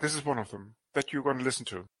 this is one of them that you're going to listen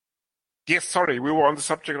to. Yes, sorry, we were on the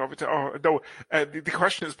subject of it. Oh, no, the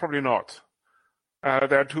question is probably not.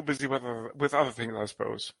 They're too busy with other things, I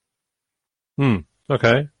suppose.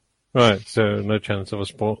 Okay. Right, so no chance of a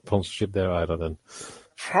sponsorship there either then.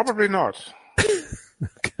 Probably not.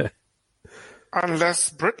 Okay.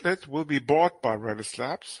 Unless Britlet will be bought by Redis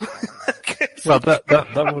Labs. Well,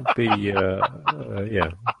 that would be,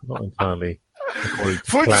 not entirely.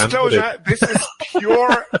 Full disclosure, this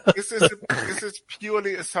is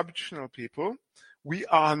purely assumptional, people. We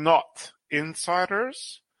are not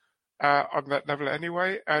insiders on that level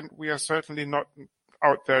anyway, and we are certainly not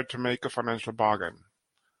out there to make a financial bargain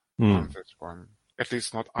on this one. At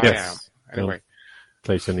least not I am. Anyway.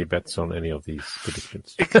 place any bets on any of these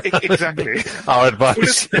predictions. Exactly. Our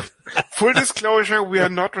advice. Full disclosure, we are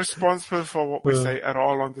not responsible for what we say at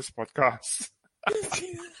all on this podcast.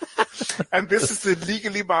 And this is a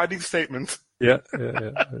legally binding statement. Yeah.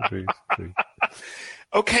 Agreed.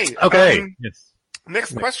 Okay. Yes.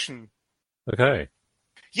 Next question. Okay.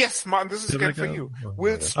 Yes, Martin, this is again for you.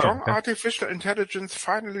 Will strong artificial intelligence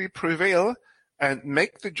finally prevail and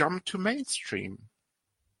make the jump to mainstream?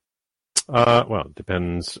 Well, it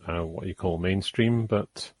depends what you call mainstream,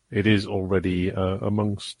 but it is already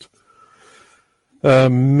amongst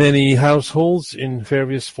many households in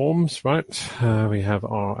various forms, right? We have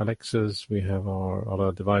our Alexas, we have our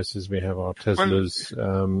other devices, we have our Teslas,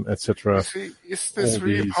 etc. Is this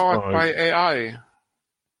really powered by AI?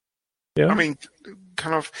 Yeah. I mean,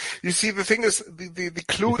 kind of. You see, the thing is, the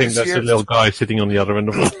clue you think is that's here. a little guy sitting on the other end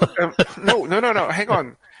of the No. Hang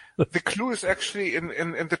on. The clue is actually in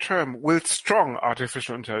the term "will strong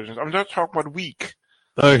artificial intelligence." I'm not talking about weak.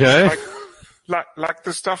 Okay. Like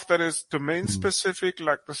the stuff that is domain specific,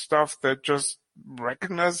 like the stuff that just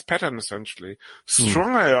recognizes pattern essentially.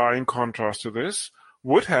 Strong AI, in contrast to this,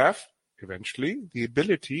 would have eventually the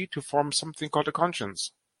ability to form something called a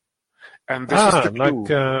conscience. And this is the clue.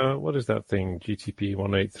 Like what is that thing? GTP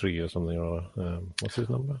 183 or something or other. What's his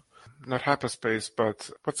number? Not hyperspace, but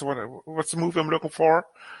what's the movie I'm looking for?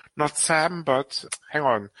 Not Sam, but hang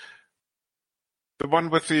on. The one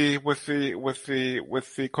with the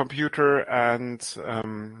computer and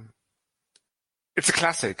it's a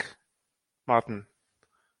classic. Martin,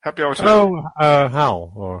 help me out.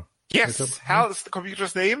 HAL or yes, HAL is the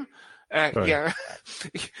computer's name. Yeah,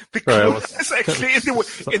 the clue is actually in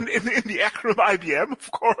the acronym IBM,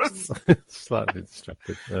 of course. Slightly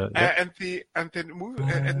distracted. And the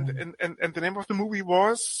name of the movie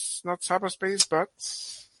was not cyberspace, but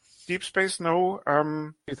deep space. No.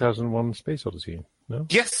 2001: Space Odyssey. No.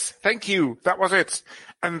 Yes, thank you. That was it.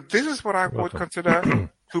 And this is what I would consider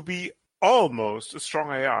to be almost a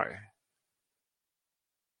strong AI.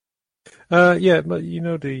 Yeah, but you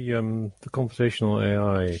know the conversational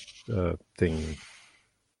AI thing.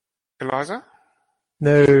 Eliza?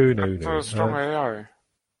 No. A strong AI.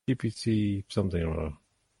 GPT something or other.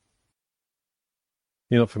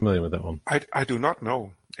 You're not familiar with that one? I do not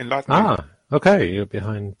know. Enlighten me. Okay. You're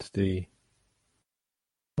behind the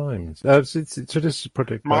times. So this is a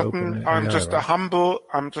project. Martin, I'm just a humble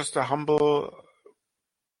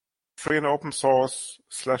free and open source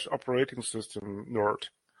 / operating system nerd.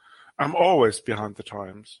 I'm always behind the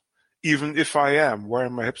times, even if I am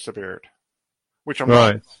wearing my hipster beard, which I'm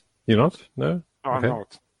not. Right. You're not? No? No, I'm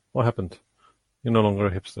not. What happened? You're no longer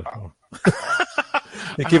a hipster.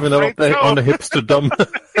 You're giving up on the hipster dumb.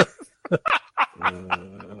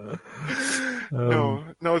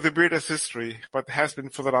 No, the beard is history, but has been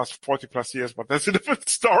for the last 40 plus years, but that's a different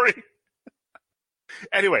story.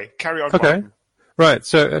 Anyway, carry on. Okay. Martin. Right.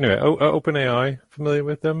 So anyway, OpenAI, familiar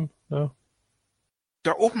with them? No?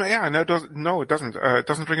 The OpenAI, no, it doesn't. It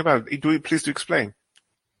doesn't ring a bell. Please do explain.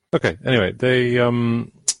 Okay. Anyway, they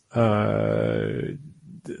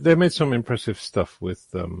made some impressive stuff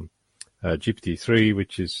with GPT-3,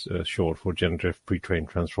 which is short for Generative Pre-trained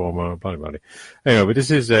Transformer. Blah blah blah. Anyway, but this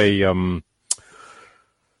is a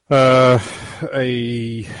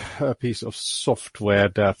piece of software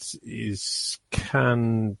that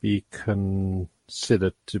can be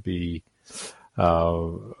considered to be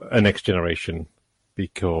a next generation.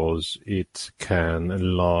 Because it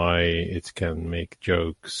can lie, it can make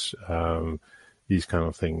jokes, these kind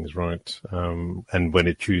of things, right? And when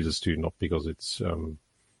it chooses to, not because it's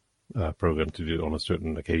programmed to do it on a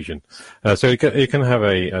certain occasion. So you can have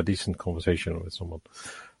a decent conversation with someone.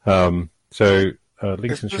 So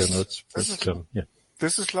links and show notes.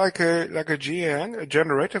 This is like a GAN, a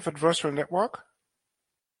generative adversarial network.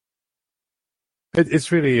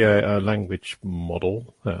 It's really a language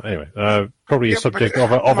model. Anyway, probably a subject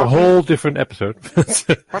of a whole different episode.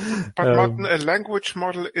 but Martin, a language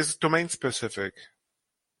model is domain specific.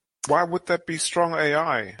 Why would that be strong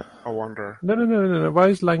AI? I wonder. No. Why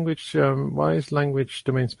is language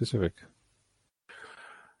domain specific?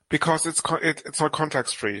 Because it's not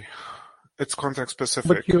context free. It's context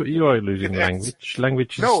specific. But you are losing language.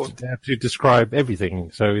 Language is have to describe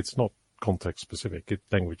everything, so it's not context specific.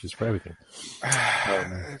 Language is for everything.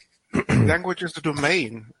 Language is the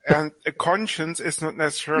domain, and a conscience is not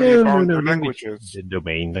necessarily bound to languages. The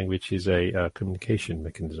domain language is a communication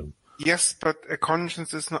mechanism. Yes, but a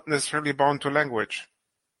conscience is not necessarily bound to language.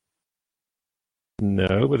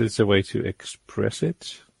 No, but it's a way to express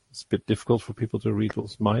it. It's a bit difficult for people to read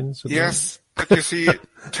people's minds. Yes, but you see,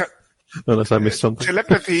 unless I missed something.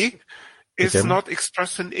 Telepathy is not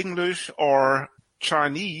expressed in English or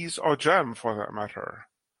Chinese or German for that matter.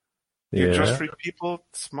 You just read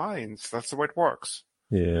people's minds. That's the way it works.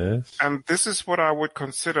 Yes. And this is what I would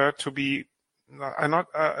consider to be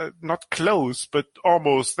not close, but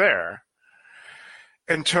almost there.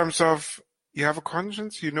 In terms of you have a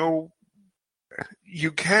conscience, you know,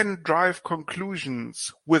 you can drive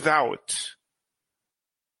conclusions without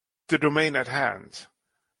the domain at hand.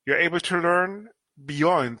 You're able to learn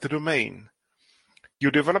beyond the domain.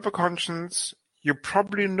 You develop a conscience, you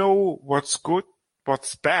probably know what's good,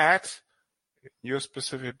 what's bad, in your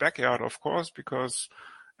specific backyard, of course, because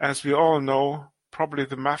as we all know, probably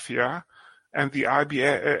the mafia and the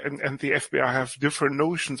IBA and the FBI have different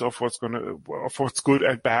notions of what's good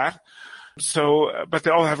and bad. So, but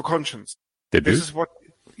they all have a conscience. They do? This is what,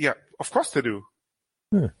 yeah, of course they do.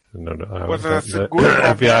 No, Whether that's a good or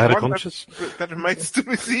FBI had a bad one, conscience? that remains to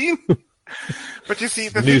be seen. But you see,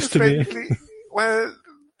 the News thing to is basically, well,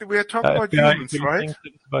 we are talking about humans, right?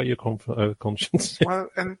 About your conscience. Well,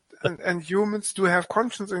 and humans do have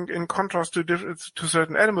conscience in contrast to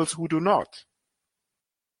certain animals who do not.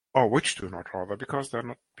 Or which do not, rather, because they're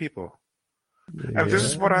not people. And this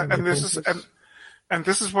is what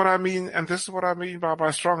this is what I mean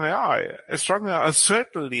by strong AI. A strong AI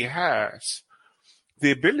certainly has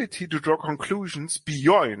the ability to draw conclusions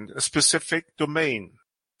beyond a specific domain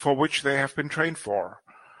for which they have been trained for.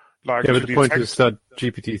 Like but the point is that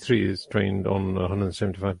GPT-3 is trained on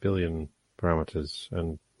 175 billion parameters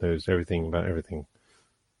and knows everything about everything.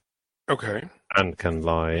 Okay. And can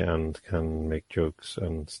lie and can make jokes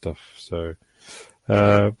and stuff. So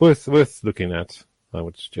worth looking at, I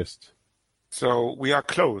would suggest. So we are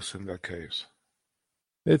close in that case.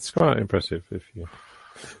 It's quite impressive if you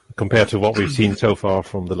compare to what we've seen so far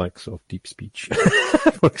from the likes of deep speech,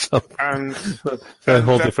 for example. And a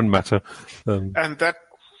whole different matter. And that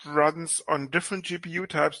runs on different GPU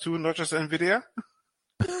types too, not just NVIDIA?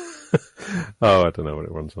 Oh, I don't know what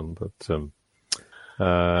it runs on, but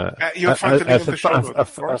you'll find the link in the show notes,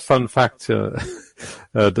 of a course. fun fact: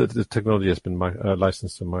 the technology has been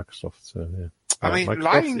licensed to Microsoft. So yeah, I mean, Microsoft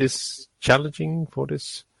lying is challenging for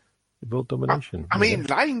this world domination. I mean,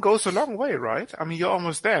 lying goes a long way, right? I mean, you're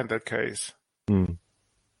almost there in that case.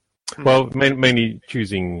 Well, mainly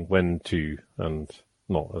choosing when to and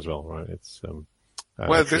not as well, right? It's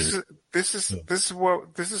well, this is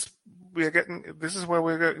where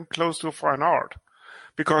we're getting close to a fine art,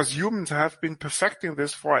 because humans have been perfecting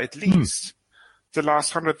this for at least the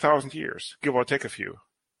last 100,000 years, give or take a few.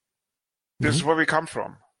 This is where we come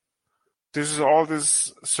from. This is all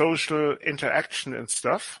this social interaction and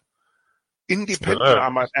stuff. Independent, I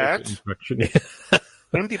might add.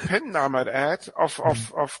 Independent, I might add,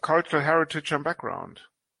 of cultural heritage and background.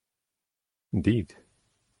 Indeed.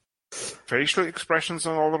 Facial expressions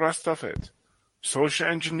and all the rest of it. Social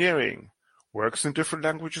engineering works in different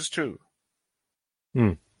languages too.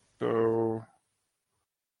 So,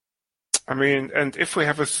 I mean, and if we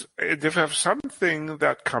have something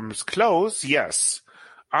that comes close, yes,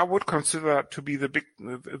 I would consider that to be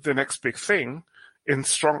the next big thing in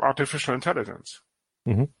strong artificial intelligence.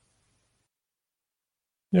 Mm-hmm.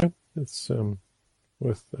 Yeah, it's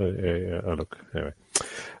worth a look anyway.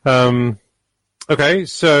 Okay,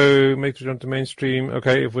 so make the jump to mainstream.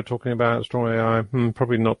 Okay, if we're talking about strong AI,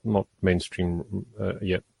 probably not mainstream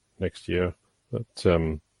yet next year, but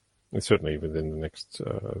certainly within the next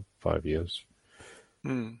 5 years.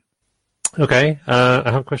 Okay, I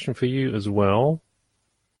have a question for you as well.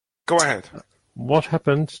 Go ahead. What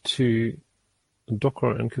happened to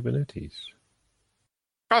Docker and Kubernetes?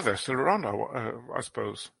 Oh, they're still around, I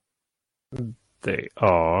suppose. They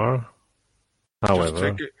are.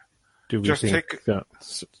 However, do we think that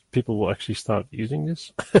people will actually start using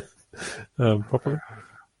this properly?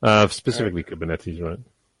 Specifically Kubernetes, right?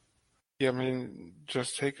 Yeah, I mean,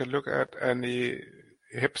 just take a look at any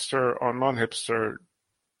hipster or non-hipster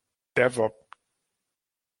DevOps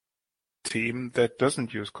team that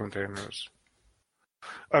doesn't use containers.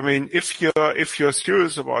 I mean, if you're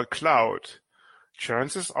serious about cloud,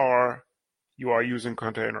 chances are you are using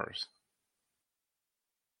containers.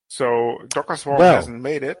 So Docker Swarm hasn't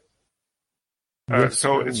made it.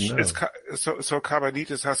 So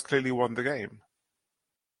Kubernetes has clearly won the game.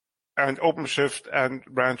 And OpenShift and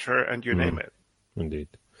Rancher and you name it. Indeed.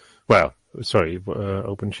 Well, sorry,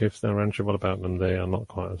 OpenShift and Rancher, what about them? They are not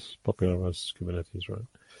quite as popular as Kubernetes, right?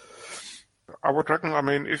 I would reckon, I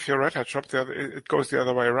mean, if you're Red Hat shop, it goes the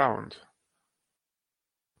other way around.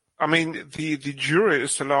 I mean, the jury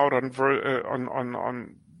is allowed on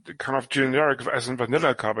the kind of generic, as in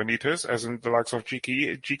vanilla Kubernetes, as in the likes of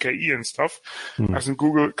GKE and stuff, as in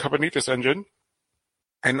Google Kubernetes engine.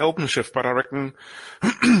 an OpenShift, but I reckon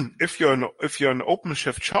if you're an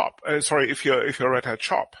OpenShift shop, if you're a Red Hat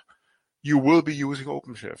shop, you will be using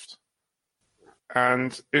OpenShift.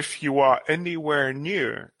 And if you are anywhere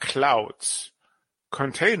near clouds,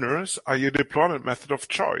 containers are your deployment method of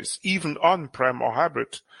choice, even on-prem or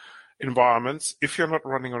hybrid environments. If you're not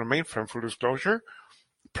running on a mainframe, full disclosure,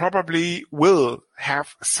 probably will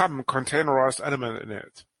have some containerized element in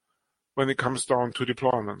it when it comes down to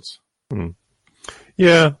deployments.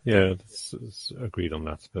 Yeah, it's agreed on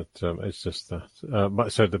that. But it's just that.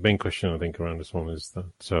 But so the main question I think around this one is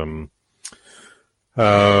that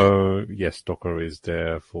yes, Docker is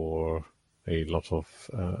there for a lot of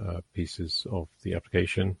pieces of the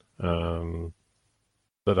application,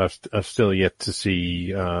 but I've still yet to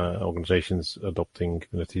see organizations adopting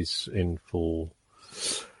Kubernetes in full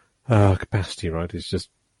capacity. Right, it just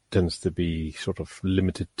tends to be sort of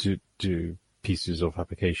limited to pieces of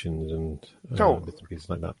applications and bits and pieces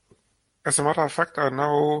like that. As a matter of fact, I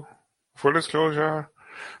know, full disclosure,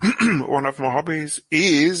 one of my hobbies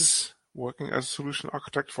is working as a solution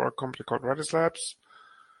architect for a company called Redis Labs.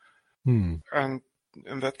 And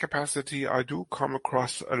in that capacity, I do come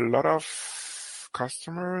across a lot of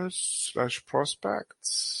customers /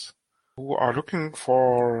 prospects who are looking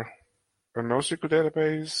for a NoSQL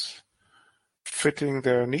database fitting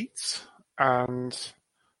their needs, and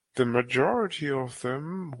the majority of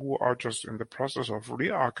them who are just in the process of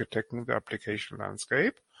re-architecting the application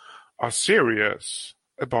landscape are serious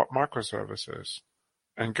about microservices.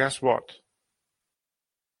 And guess what?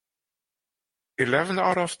 11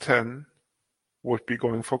 out of 10 would be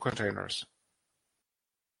going for containers.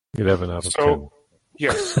 11 out of 10.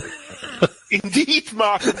 Yes. Indeed,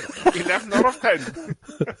 Martin. 11 out of 10.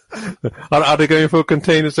 Are they going for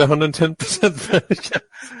containers 110%?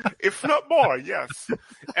 If not more, yes.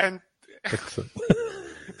 And excellent.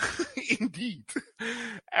 Indeed.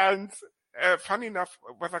 And funny enough,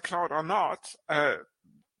 whether cloud or not,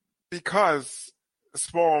 because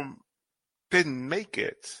Swarm didn't make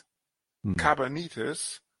it,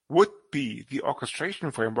 Kubernetes would be the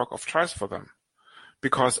orchestration framework of choice for them.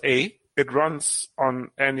 Because A, it runs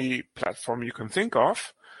on any platform you can think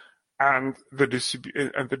of, and the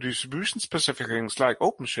distribution-specific things like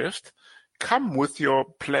OpenShift come with your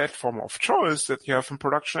platform of choice that you have in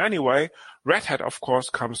production anyway. Red Hat, of course,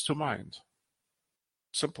 comes to mind.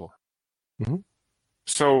 Simple.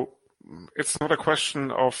 So it's not a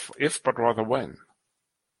question of if, but rather when.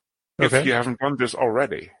 Okay. If you haven't done this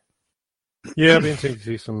already. Yeah, I'd be interested to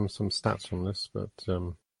see some stats from this, but...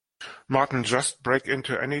 Martin, just break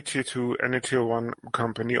into any tier 2, any tier 1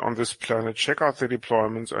 company on this planet, check out the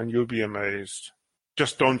deployments, and you'll be amazed.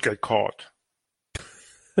 Just don't get caught.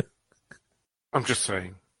 I'm just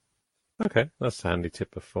saying. Okay, that's a handy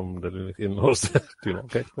tip from the Linux Inlaws. Do not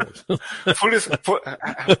get caught.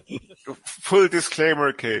 Full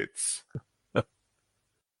disclaimer, kids.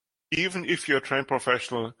 Even if you're a trained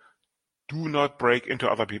professional, do not break into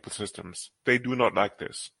other people's systems. They do not like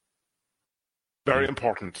this. Very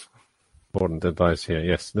important. Important advice here.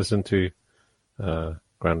 Yes, listen to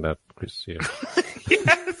Grandad Chris here.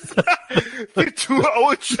 Yes, the two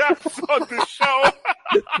old chaps on the show.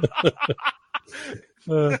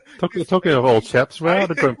 Talking of old chaps, where are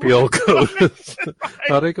the grumpy old coders?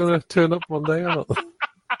 Are they going to turn up one day or not?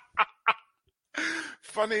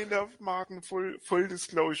 Funny enough, Martin, full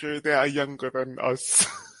disclosure, they are younger than us.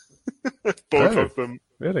 Both of them.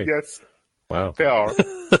 Really? Yes. Wow. They are.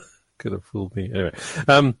 Could have fooled me. Anyway,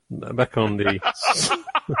 back on the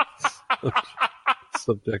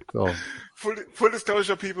subject of full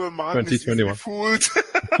disclosure, people. Martin 2021. Is fooled,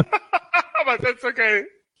 but that's okay.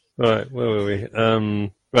 All right, where were we?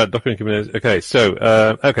 Right, Docker and Kubernetes. Okay, so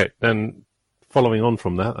then following on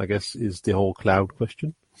from that, I guess, is the whole cloud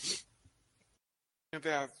question.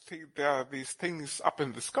 There are these things up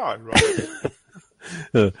in the sky, right?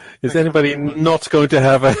 Is anybody not going to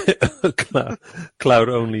have a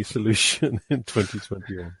cloud-only solution in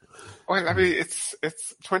 2021? Well, I mean, it's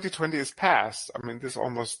 2020 is past. I mean, this is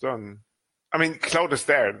almost done. I mean, cloud is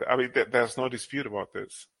there. I mean, there's no dispute about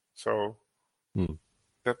this. So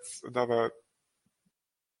that's another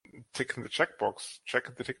tick in the checkbox. Check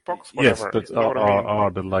in the tick box. Whatever. Yes, but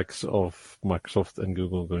are the likes of Microsoft and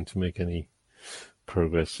Google going to make any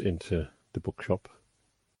progress into the bookshop?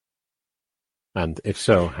 And if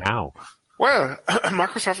so, how? Well,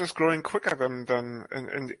 Microsoft is growing quicker than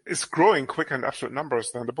is growing quicker in absolute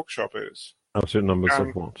numbers than the bookshop is. Absolute numbers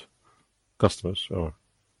of what? Customers or?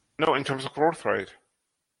 No, in terms of growth rate.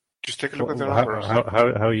 Just take a look at the numbers.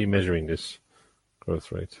 How are you measuring this growth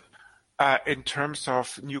rate? In terms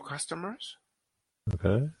of new customers.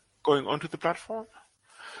 Okay. Going onto the platform.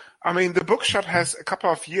 I mean, the bookshop has a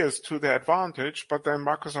couple of years to their advantage, but then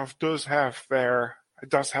Microsoft does have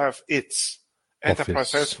its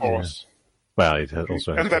enterprise Office, Salesforce. Yeah. Well, it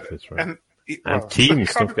also has Office, right? And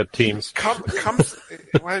Teams. Don't forget Teams.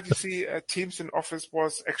 Well, you see, Teams in Office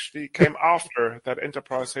came after that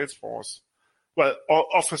enterprise Salesforce. Well,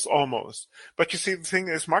 Office almost. But you see, the thing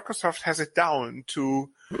is, Microsoft has it down to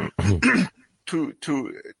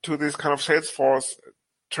this kind of Salesforce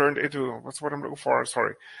turned into, what's what I'm looking for?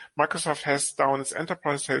 Sorry. Microsoft has down its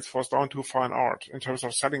enterprise Salesforce down to fine art in terms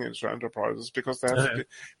of selling into enterprises, because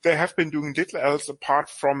they have been doing little else apart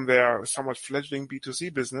from their somewhat fledgling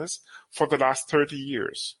B2C business for the last 30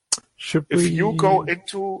 years. If you go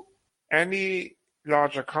into any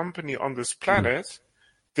larger company on this planet,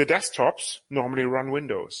 the desktops normally run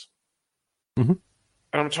Windows. Mm-hmm. And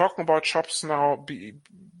I'm talking about shops now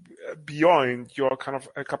beyond your kind of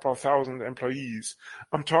a couple of thousand employees.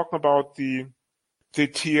 I'm talking about the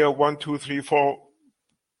tier 1, 2, 3, 4,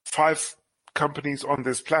 5 companies on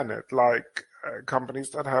this planet, like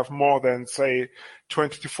companies that have more than, say,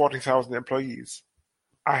 20 to 40,000 employees.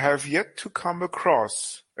 I have yet to come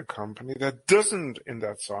across a company that doesn't, in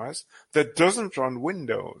that size, that doesn't run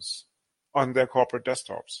Windows on their corporate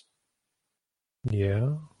desktops.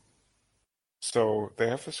 Yeah. So they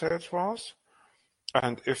have the Salesforce.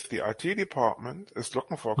 And if the IT department is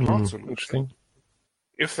looking for a cloud solution,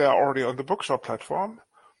 if they are already on the Bookshop platform,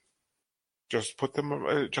 just put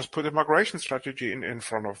a migration strategy in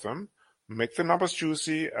front of them, make the numbers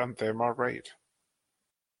juicy, and they migrate.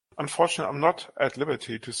 Unfortunately, I'm not at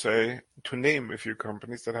liberty to name a few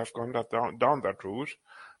companies that have gone down that route,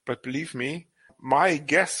 but believe me, my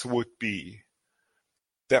guess would be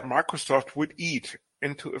that Microsoft would eat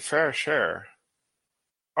into a fair share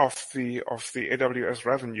of the AWS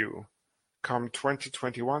revenue come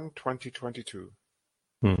 2021, 2022.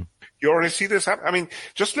 You already see this happen. I mean,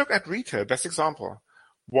 just look at retail, best example.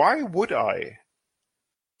 Why would I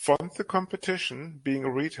fund the competition being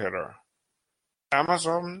a retailer?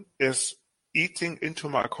 Amazon is eating into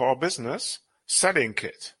my core business, selling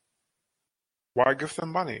kit. Why give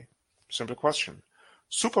them money? Simple question.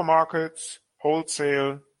 Supermarkets,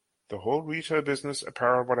 wholesale, the whole retail business,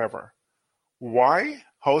 apparel, whatever. Why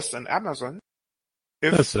host an Amazon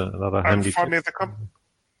if I'm funding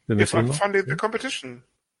the competition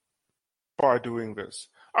by doing this?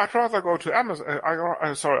 I'd rather go to Amazon.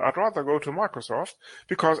 I'd rather go to Microsoft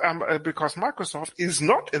because Microsoft is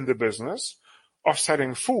not in the business of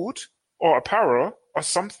selling food or apparel or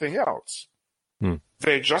something else.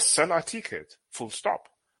 They just sell IT kit. Full stop.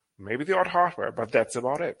 Maybe the odd hardware, but that's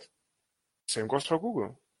about it. Same goes for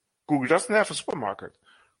Google. Google doesn't have a supermarket.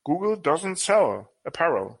 Google doesn't sell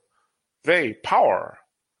apparel. They power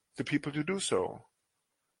the people to do so.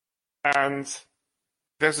 And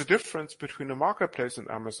there's a difference between a marketplace in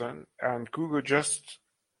Amazon and Google just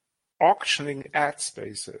auctioning ad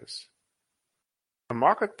spaces. A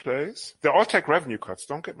marketplace, they all take revenue cuts,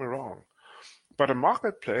 don't get me wrong. But a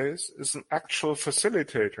marketplace is an actual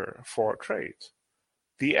facilitator for trade.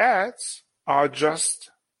 The ads are just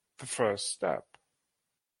the first step.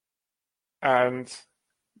 And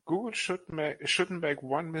Google shouldn't make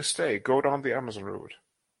one mistake, go down the Amazon route,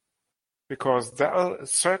 because that'll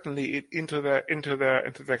certainly eat into their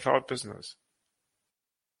cloud business.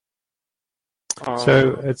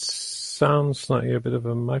 So it sounds like you're a bit of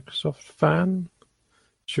a Microsoft fan.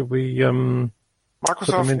 Should we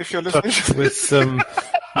Microsoft, if you're listening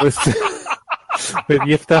with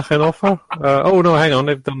Yiftach and Offer? Oh no, hang on,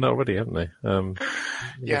 they've done that already, haven't they?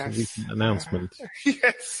 Yes. A recent announcement.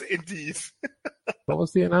 Yes, indeed. What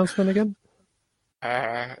was the announcement again?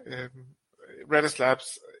 Redis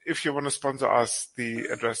Labs, if you want to sponsor us, the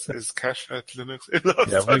address is cash@linux.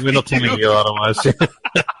 Yeah, we're not telling you otherwise.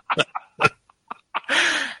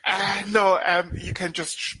 No, you can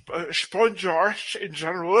just sponsor us in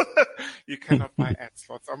general. You cannot buy ad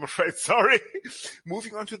slots, I'm afraid. Sorry.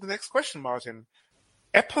 Moving on to the next question, Martin.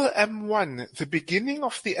 Apple M1, the beginning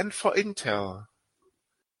of the end for Intel.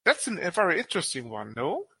 That's a very interesting one,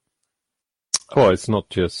 no? Well, it's not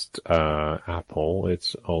just Apple.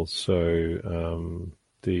 It's also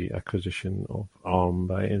the acquisition of ARM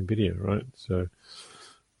by NVIDIA, right? So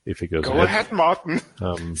if it goes Go ahead, Martin.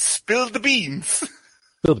 Spill the beans.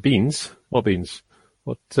 Spill the beans? What beans?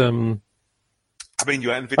 What? I mean,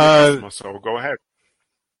 you're an NVIDIA customer, so go ahead.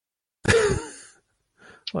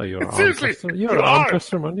 Well, you're an ARM customer. You're an ARM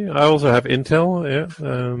customer, aren't you? I also have Intel, yeah.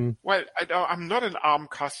 Well, I'm not an ARM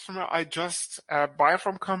customer. I just buy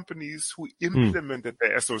from companies who implemented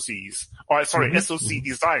their SoCs. Or, sorry, SoC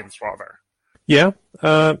designs, rather. Yeah.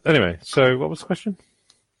 Anyway, so what was the question?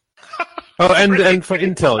 Oh, and for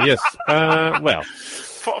Intel, yes. Well,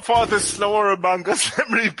 for the slower among us, let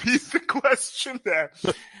me repeat the question there.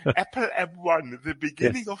 Apple M1, the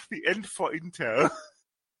beginning of the end for Intel.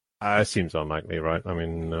 It seems unlikely, right? I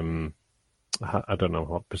mean, I don't know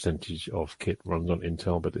what percentage of kit runs on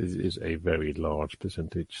Intel, but it is a very large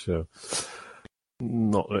percentage. So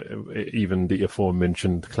not even the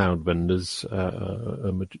aforementioned cloud vendors,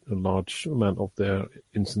 a large amount of their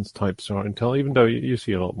instance types are Intel, even though you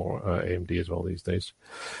see a lot more AMD as well these days.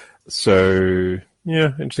 So,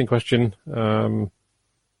 yeah, interesting question.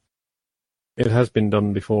 It has been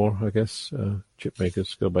done before, I guess. Chip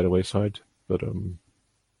makers go by the wayside, but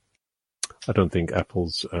I don't think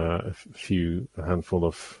Apple's a handful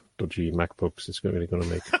of dodgy MacBooks is really going to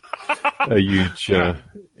make a huge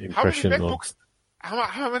impression.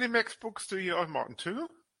 How many MacBooks do you own, Martin? 2?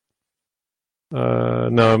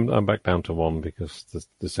 No, I'm back down to 1 because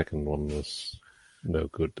the second one was no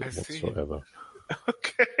good whatsoever.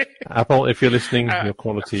 Okay. Apple, if you're listening, your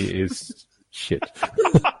quality is shit.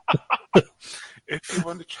 If you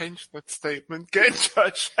want to change that statement, get in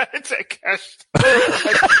touch and take cash.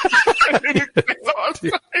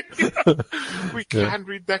 We can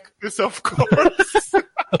redact this, of course.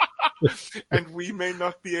 And we may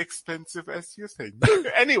not be expensive as you think.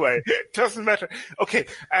 Anyway, it doesn't matter. Okay,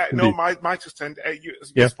 no, my 2 cents,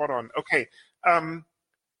 you're spot on. Okay,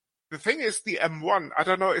 the thing is, the M1, I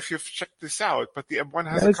don't know if you've checked this out, but the M1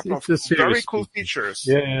 has a couple of very cool features.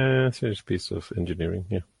 Yeah, a serious piece of engineering,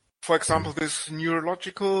 yeah. For example, this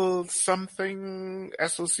neurological something,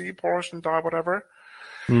 SoC portion die, whatever.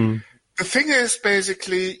 The thing is,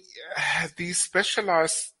 basically, these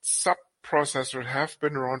specialized sub-processors have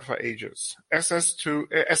been around for ages. SSE2,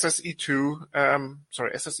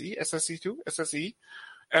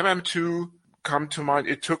 MM2 come to mind.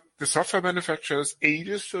 It took the software manufacturers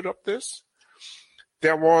ages to adopt this.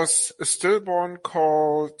 There was a stillborn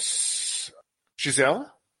called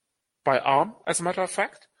Giselle by ARM, as a matter of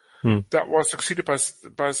fact. That was succeeded by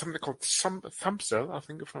something called Thumbcell, I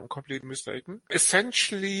think, if I'm completely mistaken.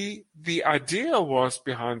 Essentially, the idea was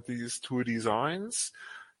behind these 2 designs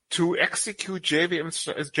to execute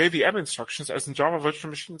JVM instructions, as in Java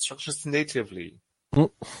Virtual Machine instructions, natively.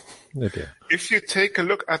 If you take a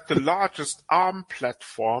look at the largest ARM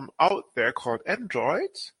platform out there called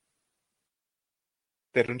Android,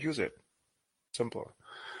 they don't use it. Simple.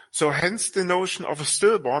 So hence the notion of a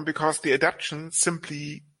stillborn, because the adaptation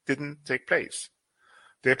simply didn't take place.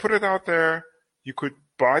 They put it out there. You could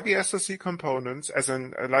buy the SoC components as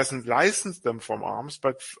license them from ARMS,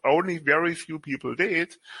 but only very few people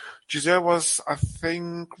did. Giselle was, I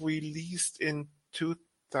think, released in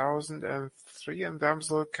 2003 and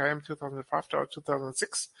Damsel came 2005 or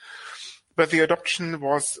 2006. But the adoption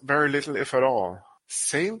was very little, if at all.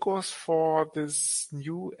 Same goes for this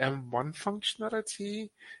new M1 functionality.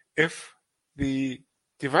 If the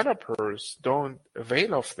developers don't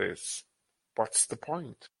avail of this, what's the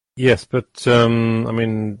point? Yes, but I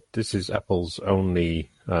mean, this is Apple's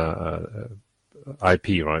only IP,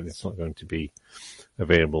 right? It's not going to be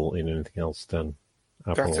available in anything else than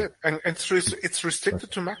Apple. That's it, and it's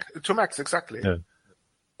restricted to Macs, exactly. Yeah.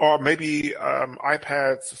 Or maybe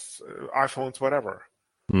iPads, iPhones, whatever.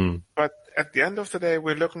 But at the end of the day,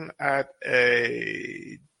 we're looking at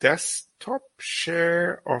a desktop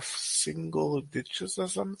share of single digits or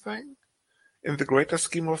something in the greater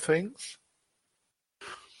scheme of things.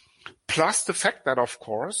 Plus the fact that, of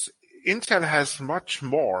course, Intel has much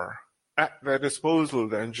more at their disposal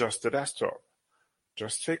than just the desktop.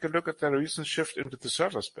 Just take a look at their recent shift into the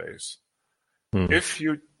server space. If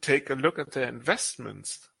you take a look at their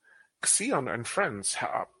investments, Xeon and friends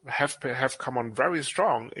have come on very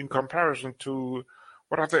strong in comparison to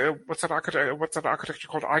what's that architecture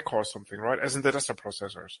called, iCore something, right? As in the desktop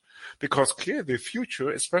processors, because clearly the future,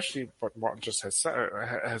 especially what Martin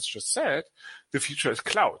has just said, the future is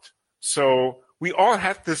cloud. So we all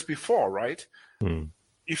had this before, right?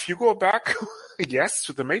 If you go back, yes,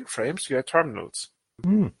 to the mainframes, you had terminals.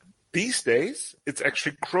 These days, it's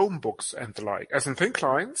actually Chromebooks and the like, as in thin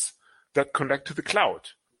clients that connect to the cloud.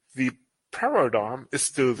 The paradigm is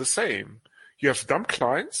still the same. You have dumb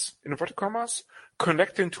clients, in inverted commas,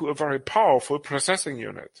 connecting to a very powerful processing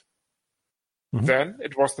unit. Then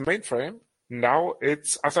it was the mainframe. Now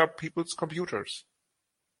it's other people's computers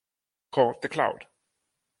called the cloud.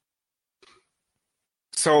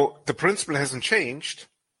 So the principle hasn't changed,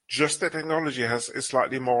 just the technology is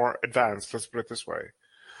slightly more advanced, let's put it this way.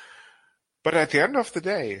 But at the end of the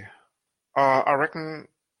day, I reckon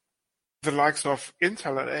the likes of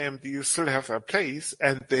Intel and AMD still have their place,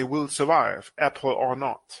 and they will survive, Apple or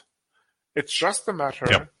not. It's just a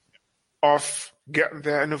matter of getting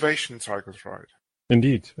their innovation cycles right.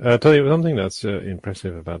 Indeed. I'll tell you something that's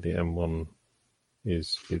impressive about the M1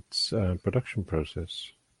 is its production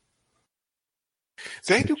process.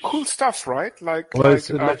 They do cool stuff, right?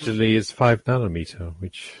 Allegedly it's 5 nanometer,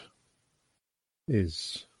 which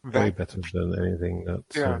is way better than anything that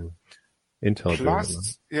Intel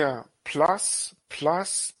does. Yeah. Plus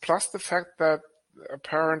the fact that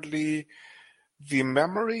apparently the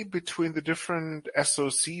memory between the different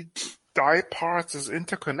SoC die parts is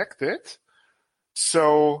interconnected,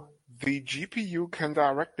 so the GPU can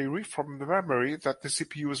directly read from the memory that the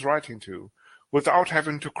CPU is writing to, without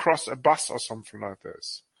having to cross a bus or something like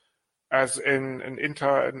this, as in an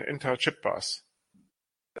inter chip bus.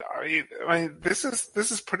 I mean, this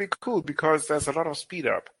is pretty cool because there's a lot of speed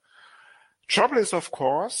up. Trouble is, of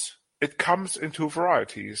course, it comes into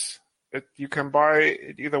varieties. You can buy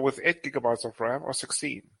it either with 8 gigabytes of RAM or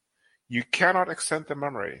 16. You cannot extend the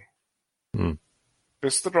memory.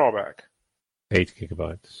 This is the drawback. 8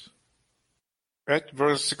 gigabytes. 8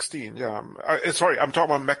 versus 16, yeah. Sorry, I'm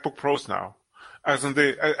talking about MacBook Pros now. As in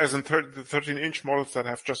the 13-inch models that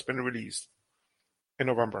have just been released in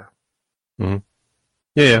November. Mm-hmm.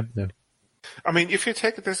 Yeah. I mean, if you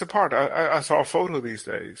take this apart, I saw a photo these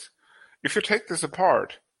days. If you take this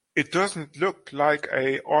apart, it doesn't look like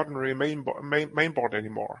a ordinary mainboard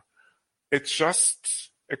anymore. It's just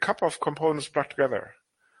a couple of components plugged together.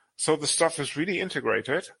 So the stuff is really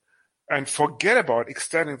integrated. And forget about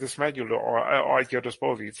extending this manual or at your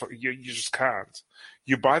disposal. You just can't.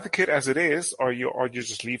 You buy the kit as it is, or you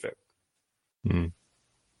just leave it.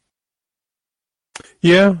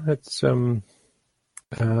 Yeah,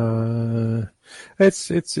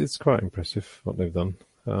 it's quite impressive what they've done.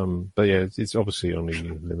 But yeah, it's obviously only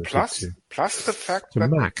limited plus the fact to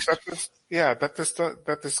Mac.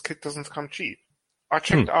 that this kit doesn't come cheap. I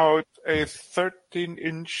checked out a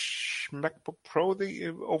 13-inch MacBook Pro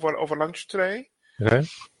over lunch today. Okay.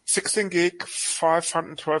 16 gig,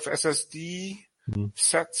 512 SSD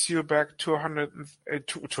sets you back 200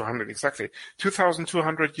 exactly,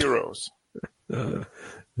 2,200 euros. And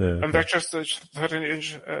that's just a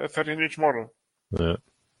 13-inch model. Yeah.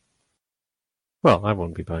 Well, I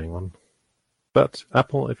won't be buying one. But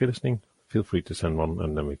Apple, if you're listening, feel free to send one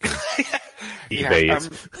and then we can eBay it.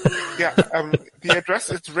 The address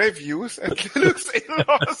is reviews at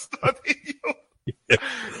linuxinlaws.eu. Yeah.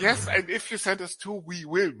 Yes, and if you send us two, we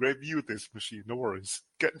will review this machine. No worries.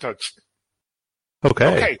 Get in touch.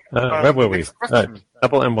 Okay. Where were we?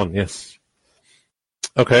 Apple M1, yes.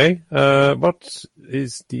 Okay. What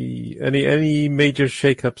is any major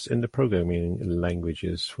shakeups in the programming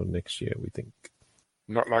languages for next year, we think?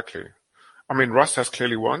 Not likely. I mean, Rust has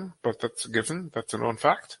clearly won, but that's a given. That's a known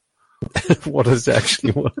fact. What has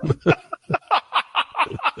actually won?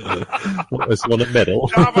 What has won a medal?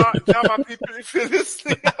 Java people, if you're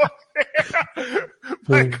listening out there,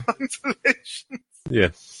 my congratulations.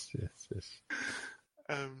 Yes.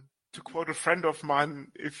 To quote a friend of mine,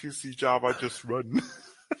 if you see Java, just run.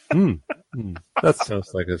 That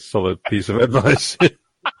sounds like a solid piece of advice.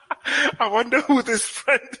 I wonder who this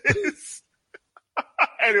friend is.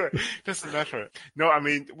 Anyway, doesn't matter. No, I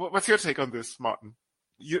mean, what's your take on this, Martin?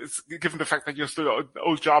 Given the fact that you're still an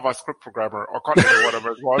old JavaScript programmer or Kotlin or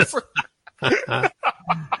whatever it was.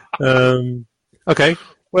 Okay.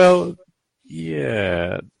 Well,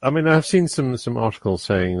 yeah. I mean, I've seen some articles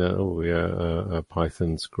saying that,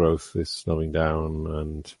 Python's growth is slowing down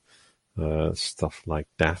and stuff like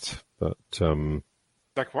that. But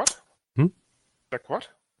like what? Like what?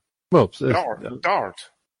 Well,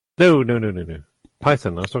 Dart. No.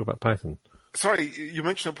 Python. I was talking about Python. Sorry, you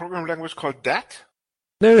mentioned a programming language called DAT?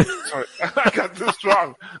 No. Sorry, I got this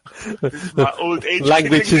wrong. This is my old age.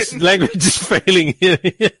 Language is failing here.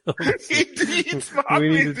 Indeed, we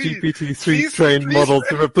need a GPT-3 trained model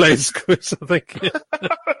to replace Chris, I think.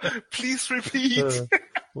 Please repeat.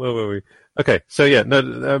 Where were we? Okay, so yeah,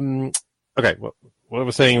 okay, what I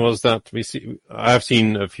was saying was that I've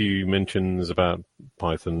seen a few mentions about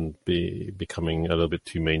Python becoming a little bit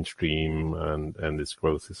too mainstream and its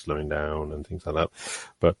growth is slowing down and things like that.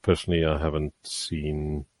 But personally, I haven't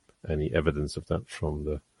seen any evidence of that from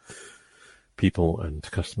the people and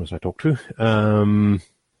customers I talk to.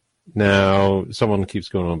 Now, someone keeps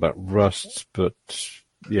going on about Rust, but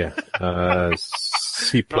yeah,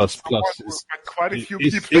 C++ is quite a few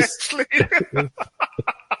people actually.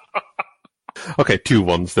 Okay, 2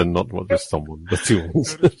 ones then, not just someone, but 2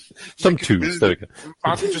 ones. Some 2s, there we go.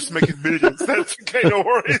 Martin just making millions, that's okay, no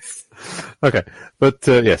worries. Okay, but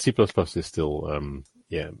yeah, C++ is still,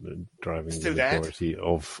 driving the majority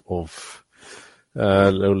of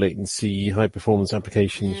low latency, high performance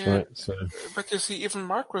applications, right? So, but you see, even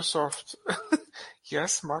Microsoft,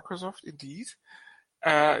 yes, Microsoft indeed,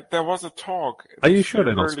 There was a talk. Are you sure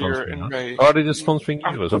they're not earlier sponsoring in us? May. Or are they just sponsoring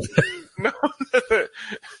you or something? No,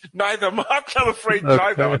 neither, Mark. I'm afraid Okay.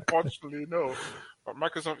 neither, unfortunately, no. But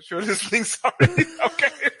Microsoft, if you're listening, sorry.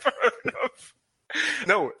 Okay, fair enough.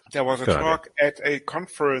 No, there was a talk at a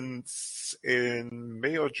conference in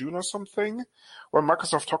May or June or something where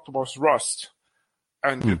Microsoft talked about Rust.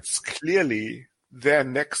 And it's clearly their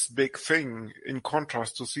next big thing in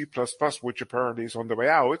contrast to C++, which apparently is on the way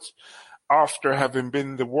out, after having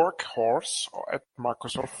been the workhorse at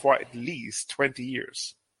Microsoft for at least 20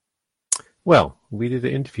 years. Well, we did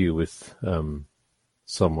an interview with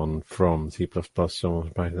someone from C++, someone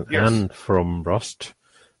from Python, and from Rust.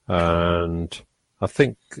 And I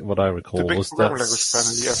think what I recall was that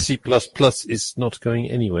C++ is not going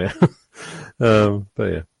anywhere. But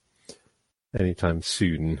yeah, anytime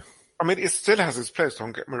soon. I mean, it still has its place,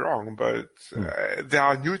 don't get me wrong, but there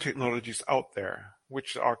are new technologies out there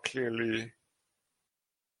which are clearly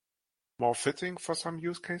more fitting for some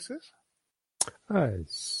use cases.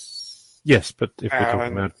 Yes, but if we're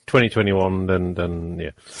talking about 2021, then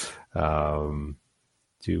yeah.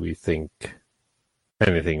 Do we think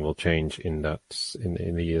anything will change in that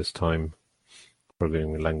in a year's time?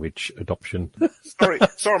 Programming language adoption. Sorry,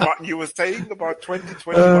 Martin, you were saying about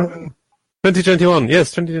 2021. 2021,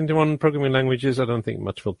 yes, 2021 programming languages. I don't think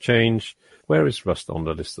much will change. Where is Rust on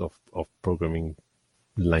the list of programming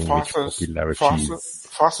language popularity?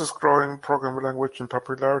 Fastest growing programming language in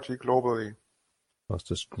popularity globally.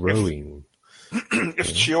 Fastest growing. If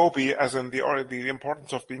Chiobi, as in the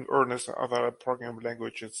importance of being earnest, other programming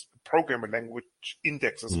language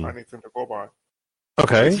indexes are anything to go by.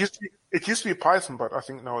 Okay. It used to be Python, but I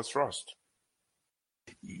think now it's Rust.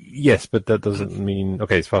 Yes, but that doesn't mean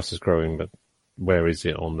it's fastest growing. But where is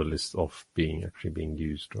it on the list of actually being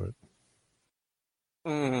used? Right?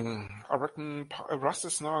 I reckon Rust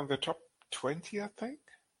is now in the top 20. I think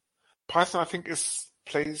Python, I think, is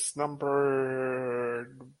place number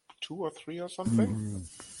 2 or 3 or something.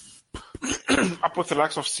 Up with the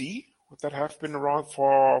likes of C that have been around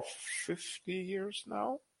for 50 years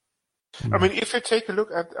now. I mean, if you take a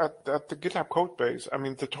look at the GitHub code base, I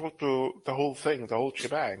mean, the whole thing, the whole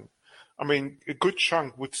shebang, I mean, a good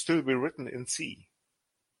chunk would still be written in C.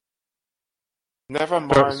 Never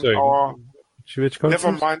mind which code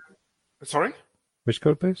base? Sorry? Which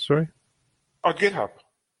code base? Sorry? GitHub.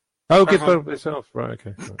 Oh, GitHub itself. Right,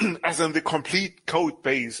 okay. Right. As in the complete code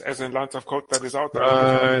base, as in lines of code that is out there.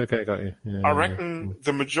 Okay, got you. Yeah, I reckon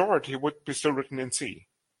the majority would be still written in C.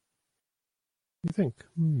 You think?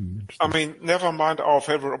 I mean, never mind our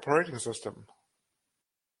favorite operating system.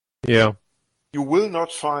 Yeah. You will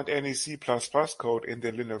not find any C++ code in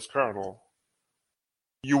the Linux kernel.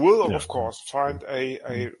 You will, of course, find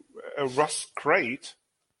a Rust crate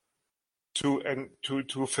to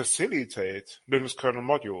facilitate Linux kernel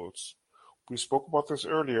modules. We spoke about this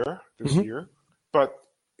earlier this year, but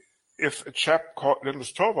if a chap called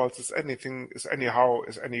Linus Torvalds is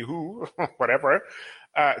anywho, whatever,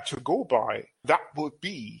 to go by, that would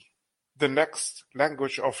be the next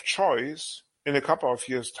language of choice in a couple of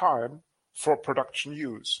years' time for production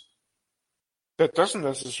use. That doesn't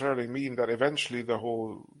necessarily mean that eventually the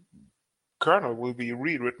whole kernel will be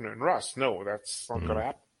rewritten in Rust. No, that's not going to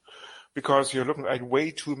happen. Because you're looking at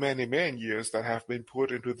way too many man years that have been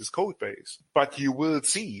put into this code base. But you will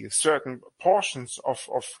see certain portions of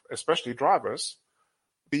especially drivers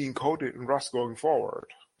being coded in Rust going forward.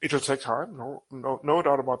 It'll take time, no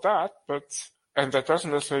doubt about that. And that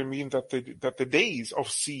doesn't necessarily mean that the days of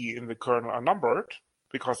C in the kernel are numbered,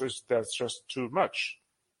 because there's just too much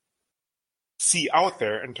C out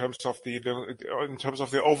there in terms of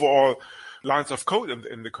the overall lines of code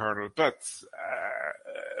in the kernel. But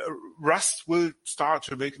Rust will start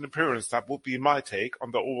to make an appearance. That would be my take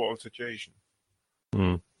on the overall situation.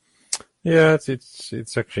 Yeah,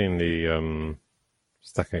 it's actually in the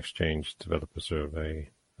Stack Exchange developer survey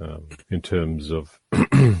in terms of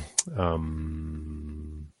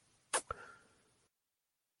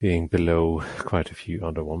being below quite a few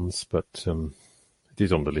other ones, but it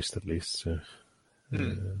is on the list at least. So.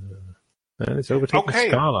 And it's overtaking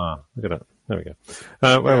Scala. Look at that. There we go.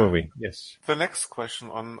 Where were we? Yes. The next question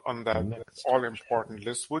on that all-important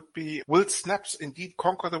list would be, will snaps indeed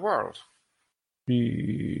conquer the world?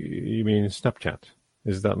 You mean Snapchat?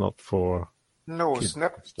 Is that not for... No,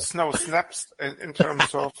 snaps in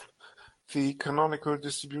terms of the canonical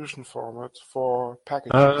distribution format for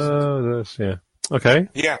packages. Oh, yeah. Okay.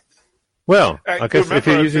 Yeah. Well, I guess if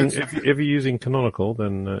you're using canonical,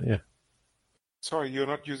 then yeah. Sorry, you're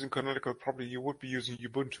not using canonical. Probably you would be using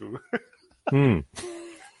Ubuntu.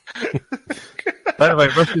 By the way,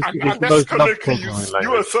 Rust is the most loved programming you or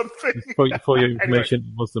language. something. For your information,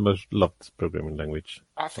 it was the most loved programming language.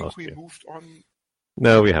 I think last we year. moved on.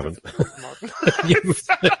 No, we haven't.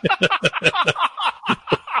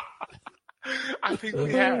 I think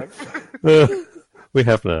we have. We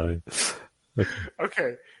have now.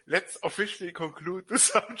 Okay, let's officially conclude the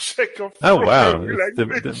subject of Oh wow! programming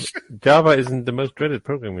language. Java isn't the most dreaded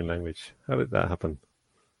programming language. How did that happen?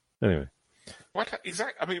 Anyway, What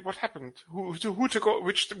exactly? I mean, what happened? Who took over?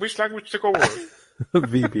 Which language took over?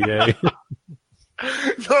 VBA.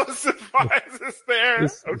 No surprises there.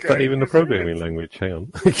 Is Okay, that even a programming language? Hang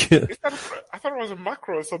on. I thought it was a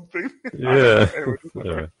macro or something. Yeah.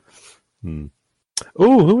 Anyway,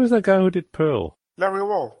 Oh, who was that guy who did Perl? Larry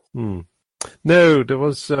Wall. No, there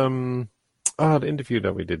was the interview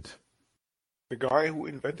that we did. The guy who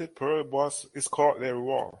invented Perl is called Larry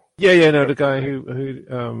Wall. Yeah, no, the guy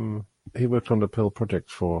who he worked on the Perl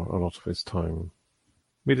project for a lot of his time.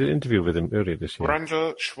 We did an interview with him earlier this year.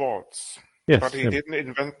 Randall Schwartz. Yes, But he him. didn't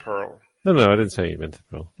invent Perl. No, I didn't say he invented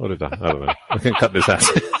Perl. Or did I? I don't know. I can cut this out.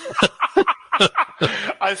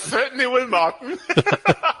 I certainly will, Martin.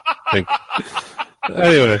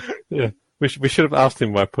 Anyway, yeah. We should have asked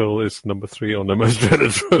him why Perl is number 3 on the most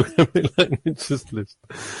dreaded programming languages list.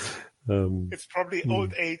 It's probably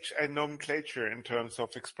old age and nomenclature in terms of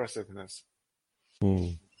expressiveness.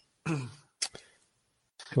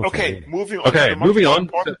 Okay, moving on. Okay, to a much moving more on.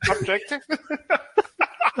 important subject.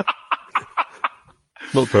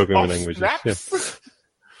 Not programming Of languages. snaps.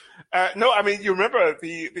 Yeah. No, I mean, you remember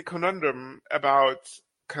the conundrum about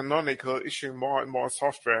Canonical issuing more and more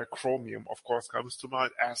software. Chromium, of course, comes to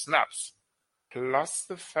mind as snaps. Plus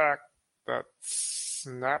the fact that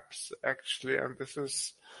snaps actually, and this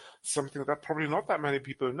is something that probably not that many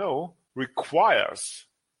people know, requires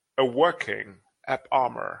a working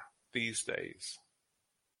AppArmor these days.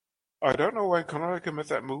 I don't know when Canonical made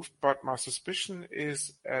that move, but my suspicion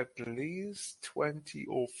is at least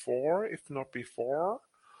 2004, if not before.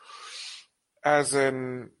 As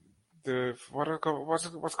in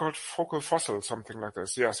what's called focal fossil, something like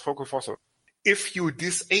this. Yes, focal fossil. If you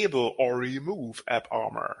disable or remove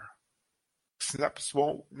AppArmor, snaps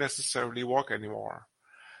won't necessarily work anymore.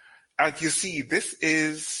 And you see, this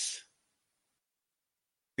is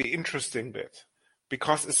the interesting bit,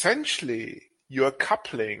 because essentially you're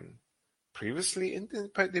coupling previously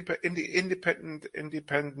independent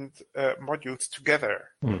modules together.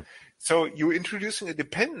 So you're introducing a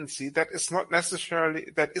dependency that is not necessarily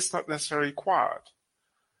required.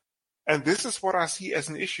 And this is what I see as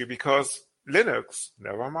an issue, because Linux,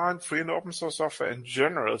 never mind free and open source software in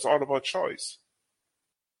general, is all about choice.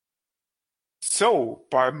 So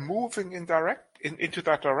by moving into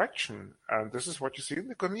that direction, and this is what you see in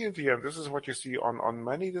the community, and this is what you see on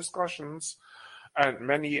many discussions and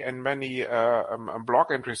many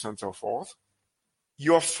blog entries and so forth,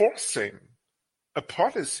 you're forcing a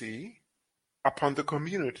policy upon the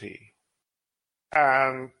community.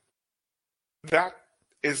 And that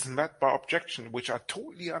is met by objection, which I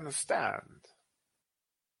totally understand.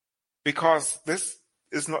 Because this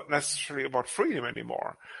is not necessarily about freedom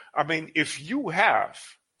anymore. I mean, if you have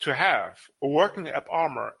to have a working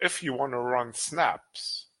AppArmor, if you want to run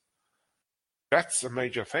snaps, that's a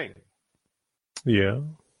major thing. Yeah.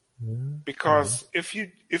 Because if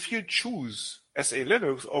you choose SA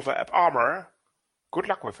Linux over AppArmor, good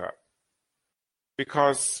luck with that.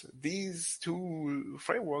 Because these two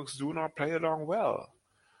frameworks do not play along well.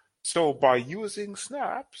 So by using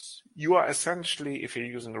snaps, you are essentially, if you're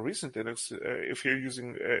using a recent Linux, if you're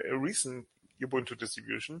using a recent Ubuntu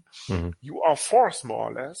distribution, you are forced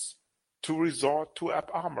more or less to resort to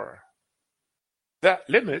AppArmor. That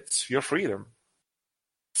limits your freedom.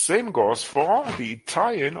 Same goes for the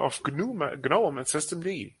tie-in of GNOME and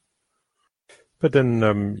Systemd. But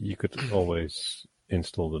then you could always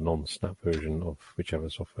install the non-snap version of whichever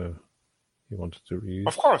software you wanted to reuse.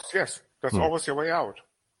 Of course, yes. That's always your way out.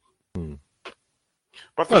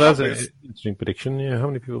 But that's an interesting prediction. Yeah, how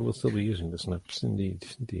many people will still be using the snaps? Indeed.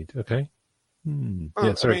 Okay.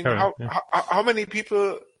 Yeah, sorry, how many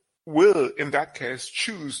people will, in that case,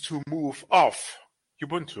 choose to move off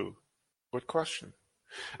Ubuntu? Good question.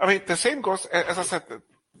 I mean, the same goes, as I said,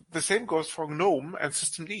 the same goes for GNOME and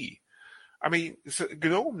Systemd. I mean,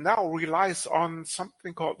 GNOME now relies on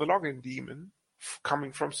something called the login daemon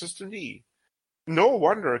coming from Systemd. No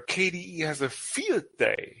wonder KDE has a field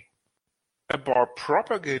day about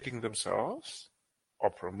propagating themselves or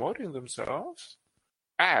promoting themselves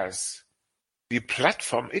as the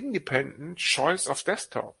platform-independent choice of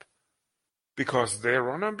desktop. Because they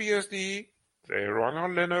run on BSD, they run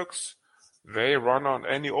on Linux, they run on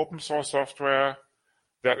any open source software,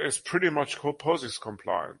 that is pretty much POSIX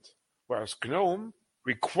compliant, whereas GNOME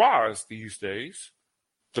requires these days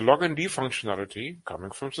the login D functionality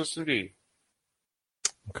coming from systemd.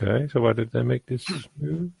 Okay, so why did they make this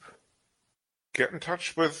move? Get in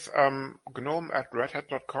touch with GNOME at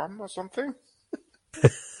redhat.com or something.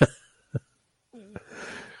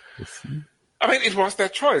 I mean, it was their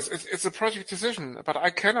choice. It's a project decision, but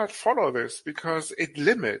I cannot follow this because it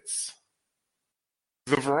limits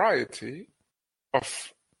the variety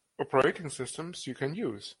of operating systems you can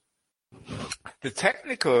use. The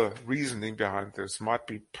technical reasoning behind this might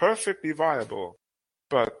be perfectly viable,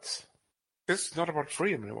 but this is not about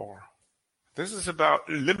freedom anymore. This is about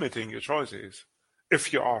limiting your choices,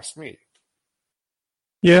 if you ask me.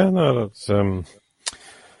 Yeah, no, that's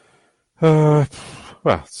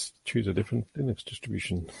let's choose a different Linux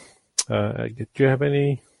distribution. Do you have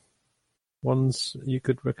any ones you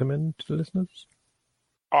could recommend to the listeners?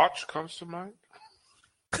 Arch comes to mind.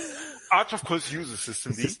 Arch, of course, uses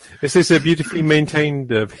systemd. Is this a beautifully maintained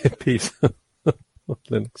piece of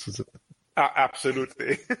Linux? Is it?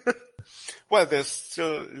 Absolutely. Well, there's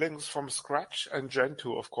still Linux from scratch and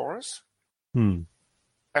Gentoo, of course. And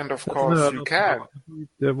of course, you can.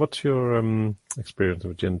 What's your experience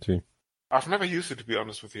with Gentoo? I've never used it, to be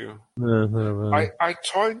honest with you. No. I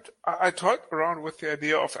toyed around with the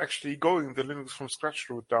idea of actually going the Linux from scratch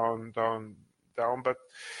route down,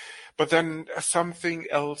 but then something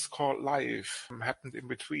else called live happened in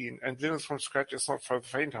between, and Linux from scratch is not for the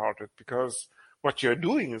faint-hearted, because what you're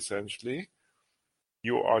doing essentially,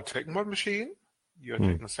 you are taking one machine, you're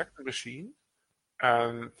taking a second machine,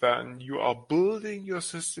 and then you are building your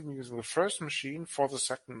system using the first machine for the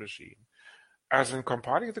second machine. As in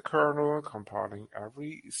compiling the kernel, compiling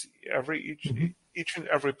each and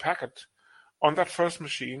every packet on that first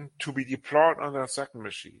machine to be deployed on that second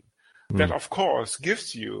machine. That, of course,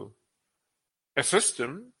 gives you a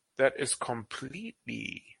system that is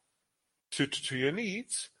completely suited to your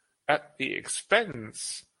needs at the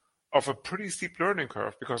expense of a pretty steep learning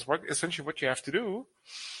curve. Because essentially what you have to do,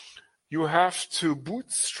 you have to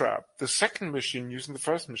bootstrap the second machine using the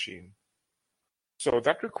first machine. So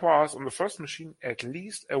that requires on the first machine at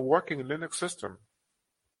least a working Linux system,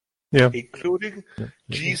 including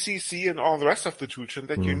GCC and all the rest of the toolchain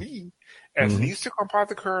that you need, at least to compile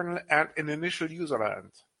the kernel and an initial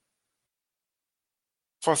userland.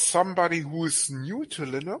 For somebody who is new to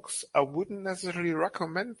Linux, I wouldn't necessarily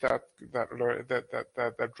recommend that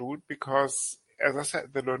route because, as I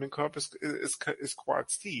said, the learning curve is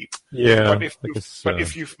quite steep. Yeah, but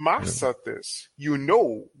if you've mastered this, you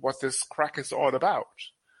know what this crack is all about,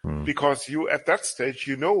 because you at that stage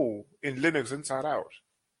you know in Linux inside out,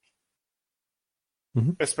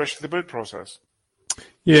 especially the build process.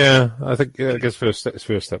 Yeah, I guess first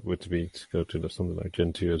step would be to go to something like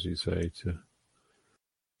Gentoo, as you say, to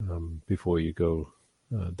before you go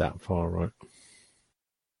that far, right?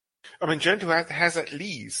 I mean, Gentoo has at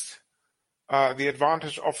least the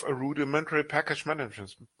advantage of a rudimentary package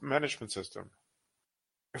management system.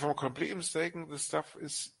 If I'm completely mistaken, this stuff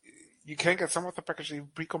is... You can get some of the packaging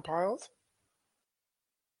precompiled?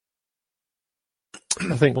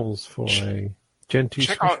 I think it was for a Gentoo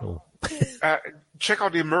special. Check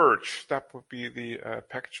out Emerge. That would be the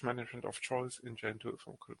package management of choice in Gentoo, if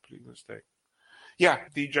I'm completely mistaken. Yeah,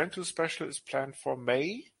 the Gentoo special is planned for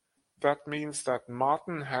May. That means that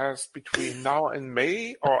Martin has between now and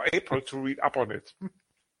May or April to read up on it.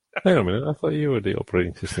 Hang on a minute, I thought you were the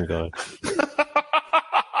operating system guy.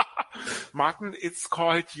 Martin, it's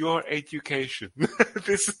called your education.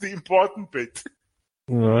 This is the important bit.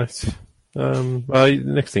 Right. Well,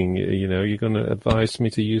 next thing, you're going to advise me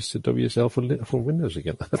to use the WSL for Windows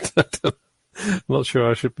again. I'm not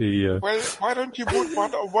sure I should be... Well, why don't you put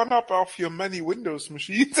one up of your many Windows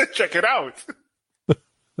machines and check it out?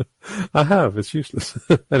 I have. It's useless.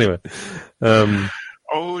 Anyway.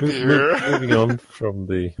 Oh, dear. Moving on from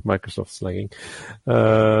the Microsoft slagging.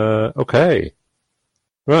 Okay.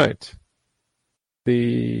 Right.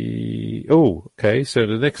 Okay. So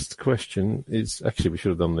the next question is... Actually, we should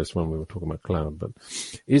have done this when we were talking about cloud, but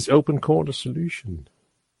is OpenCore the solution?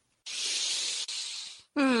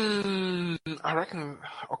 I reckon,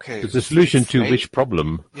 okay. It's a solution to which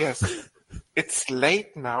problem? Yes. It's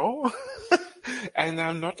late now, and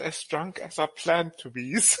I'm not as drunk as I planned to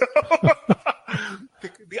be, so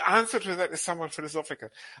the answer to that is somewhat philosophical.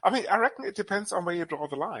 I mean, I reckon it depends on where you draw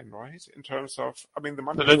the line, right? In terms of, the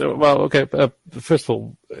money... No. Well, okay, first of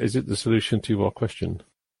all, is it the solution to what question?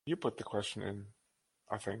 You put the question in,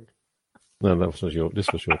 I think. No, this was your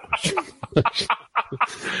question.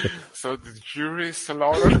 So the jury is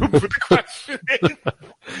allowed to put the question in.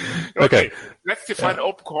 Okay. let's define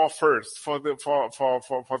open core first for the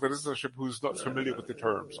listenership who's not familiar with the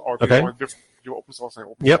terms, or the difference between open source and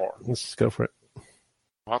open core. Let's go for it.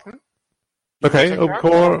 Pardon? Okay, open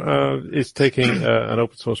core is taking an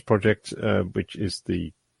open source project, which is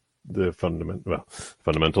the fundamental.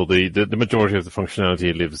 The majority of the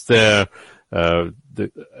functionality lives there,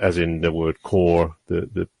 as in the word core.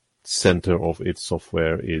 The center of its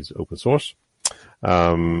software is open source,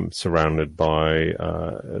 surrounded by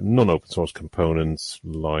non-open source components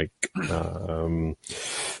like a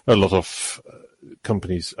lot of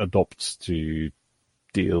companies adopt to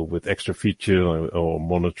deal with extra feature or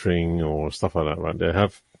monitoring or stuff like that, right? They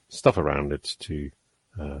have stuff around it to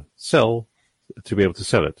sell, to be able to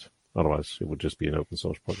sell it. Otherwise, it would just be an open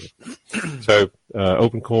source project. So,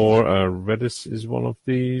 open core, Redis is one of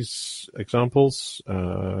these examples. There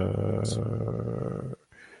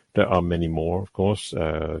are many more, of course.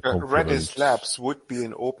 Redis Labs would be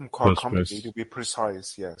an open core company, to be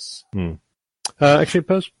precise, yes. Actually,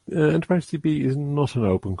 Enterprise DB is not an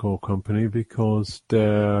open core company because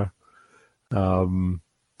their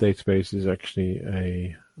database is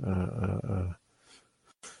actually not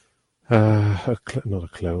a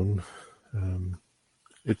clone.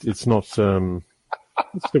 It's not.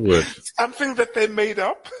 What's the word? Something that they made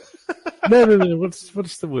up. No.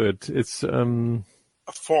 What's the word? It's a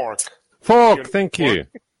fork. Fork. Thank you.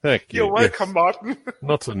 Thank you. You're welcome, Martin.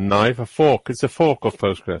 Not a knife, a fork. It's a fork of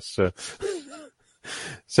Postgres.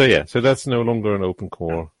 So that's no longer an open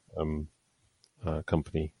core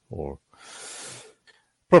company or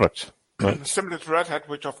product. Right? Similar to Red Hat,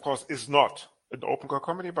 which of course is not an open core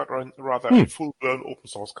company, but rather a full-blown open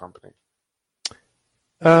source company.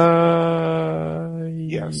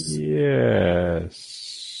 Yes.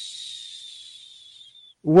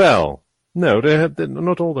 Well, no,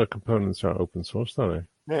 not all their components are open source, are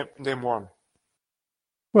they? Name one.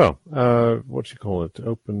 Well, what do you call it?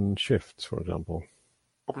 OpenShift, for example.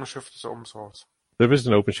 OpenShift is open source. There is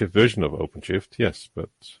an OpenShift version of OpenShift, yes, but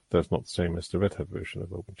that's not the same as the Red Hat version of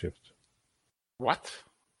OpenShift. What?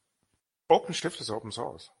 OpenShift is open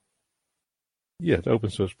source. Yeah, the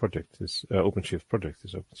open source project is OpenShift project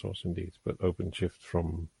is open source indeed, but OpenShift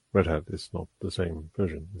from Red Hat is not the same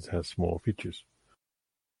version. It has more features.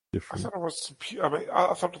 Different. I thought it was.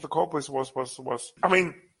 I thought the code base was.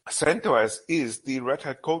 CentOS is the Red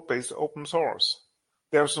Hat code base open source.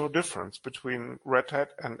 There's no difference between Red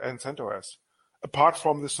Hat and CentOS, apart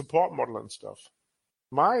from the support model and stuff.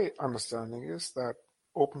 My understanding is that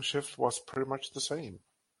OpenShift was pretty much the same.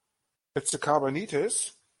 It's the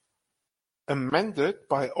Kubernetes amended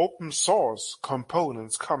by open source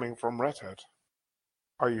components coming from Red Hat.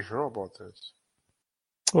 Are you sure about this?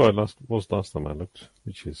 Well, last time I looked,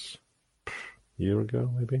 which is a year ago,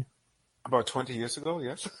 maybe. About 20 years ago,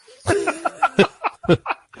 yes.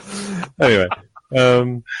 Anyway,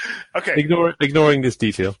 okay. Ignoring this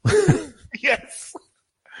detail. Yes.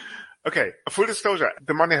 Okay, full disclosure,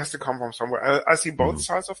 the money has to come from somewhere. I see both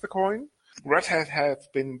sides of the coin. Red Hat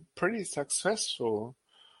have been pretty successful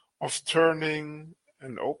of turning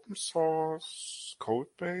an open source code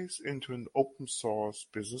base into an open source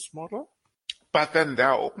business model. But then there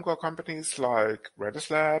are open core companies like Redis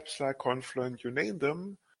Labs, like Confluent, you name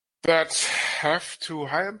them, that have to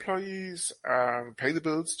hire employees and pay the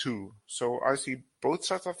bills too. So I see both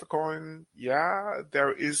sides of the coin. Yeah,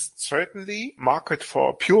 there is certainly market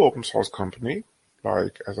for a pure open source company,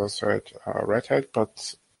 like, as I said, Red Hat,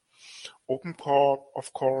 but open core,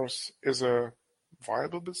 of course, is a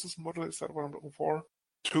viable business model. Is that what I'm looking for?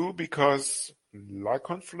 Two, because like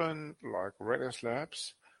Confluent, like Redis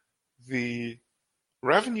Labs, the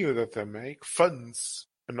revenue that they make funds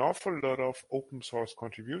an awful lot of open source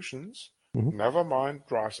contributions, never mind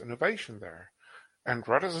drives innovation there. And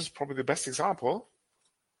Redis is probably the best example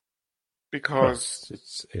because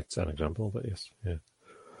it's an example, but yes, yeah.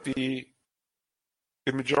 The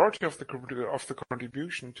majority of the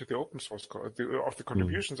contribution to the open source code, of the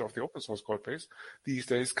contributions of the open source code base these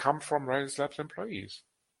days come from Redis Labs employees.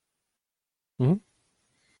 Mm-hmm.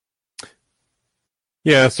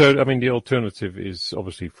 Yeah, so I mean, the alternative is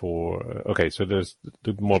obviously so there's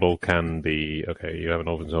the model can be, you have an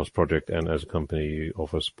open source project and as a company you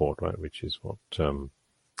offer support, right? Which is what the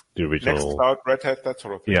original Nextcloud, Red Hat, that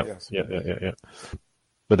sort of thing. Yeah.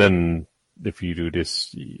 But then if you do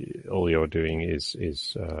this, all you're doing is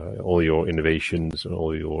all your innovations and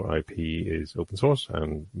all your IP is open source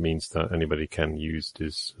and means that anybody can use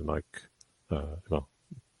this like,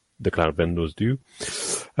 the cloud vendors do.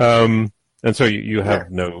 And so you have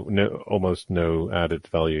almost no added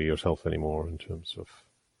value yourself anymore in terms of,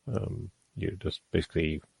 you're just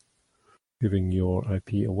basically giving your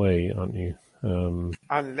IP away, aren't you?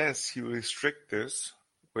 Unless you restrict this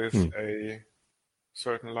with a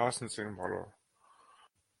certain licensing model.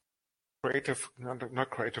 Not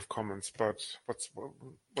Creative Commons, but what's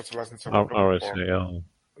the license I'm looking for? RSAL.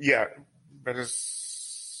 Yeah, that is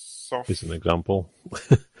soft. Is an example.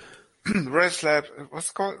 Redis Lab, what's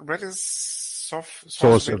it called? Redis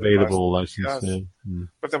Source available license. Yes. Yeah.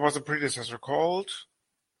 But there was a predecessor called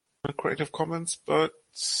Creative Commons, but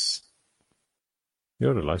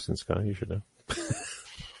You're the license guy, you should know.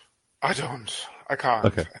 I don't. I can't.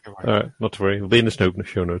 Okay. Anyway. All right, not to worry. It'll be in the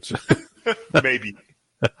show notes. Maybe.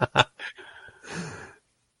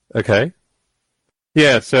 Okay.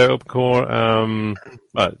 Yeah, so OpenCore,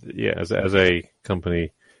 as a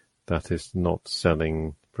company that is not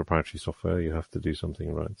selling proprietary software, you have to do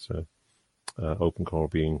something right. So OpenCore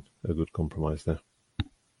being a good compromise there.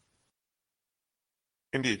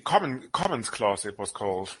 Indeed. Commons Clause, it was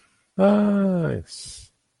called. Ah,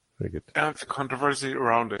 yes. Very good. And the controversy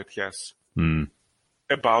around it, yes.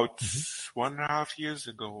 About 1.5 years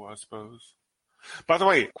ago, I suppose. By the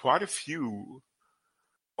way, quite a few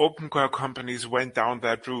OpenCore companies went down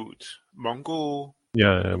that route. Mongo,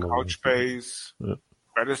 Couchbase,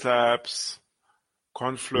 Redis Labs,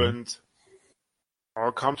 Confluent,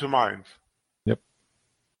 all come to mind. Yep.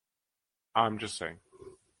 I'm just saying.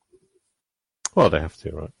 Well, they have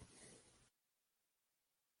to, right?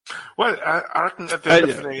 Well, I reckon at the end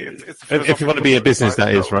of the day, it's if you want to be a business,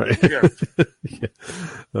 that is right. Yeah.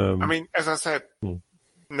 I mean, as I said,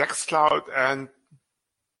 Nextcloud and,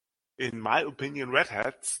 in my opinion, Red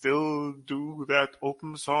Hat still do that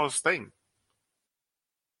open source thing.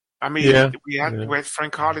 I mean, we had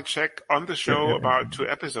Frank Karliczek on the show about 2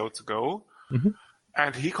 episodes ago,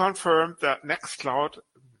 and he confirmed that Nextcloud,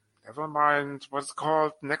 never mind what's it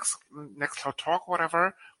called, Nextcloud Talk,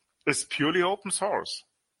 whatever, is purely open source.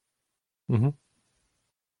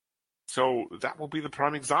 So that will be the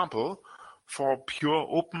prime example for pure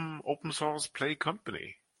open source play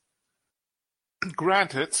company.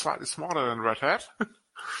 Granted, slightly smaller than Red Hat.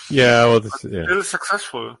 Still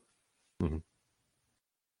successful.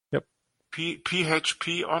 Yep.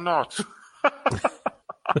 PHP or not.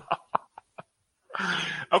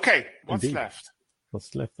 Okay, what's left?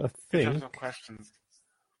 What's left? I In think terms of questions.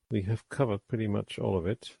 we have covered pretty much all of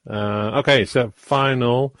it. Okay, so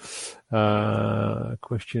final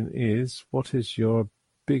question is, what is your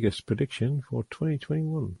biggest prediction for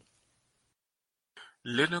 2021?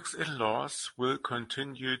 Linux Inlaws will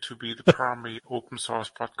continue to be the primary open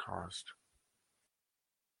source podcast.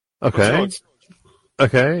 Okay.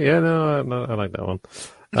 Okay, yeah, no, I like that one.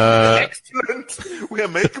 Excellent. We are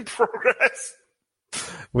making progress.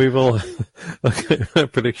 We will. Okay, my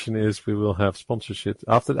prediction is we will have sponsorship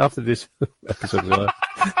after this episode. We'll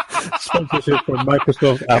have sponsorship from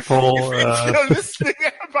Microsoft, Apple. If you're listening,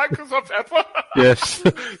 Microsoft, Apple. Yes.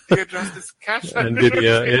 Dear Justice Cash and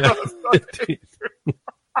NVIDIA.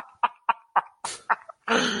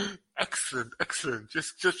 Excellent.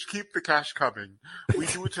 Just keep the cash coming. We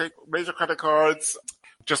do take major credit cards.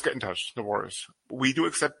 Just get in touch. No worries. We do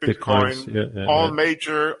accept Bitcoin, all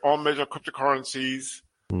major cryptocurrencies,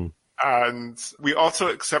 and we also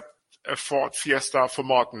accept a Ford Fiesta for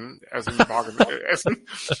Martin as a bargain,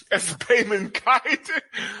 as a payment guide.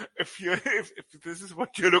 If this is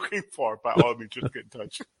what you're looking for, by all means, just get in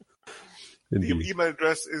touch. Indeed. The email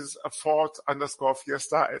address is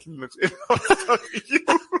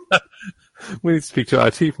Ford_Fiesta@linuxinlaws.eu. We need to speak to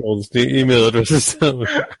IT for all this new email addresses.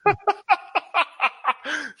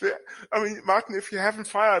 I mean, Martin, if you haven't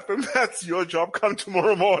fired them, that's your job come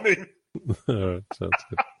tomorrow morning. All right, sounds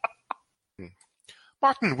good.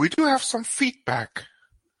 Martin, we do have some feedback.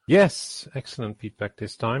 Yes, excellent feedback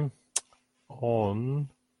this time on...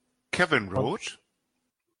 Kevin wrote...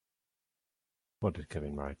 What did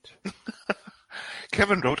Kevin write?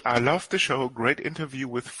 Kevin wrote, I love the show. Great interview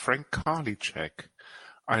with Frank Karliczek.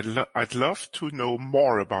 I'd love to know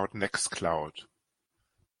more about Nextcloud.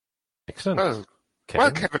 Excellent.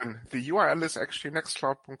 Well, Kevin, the URL is actually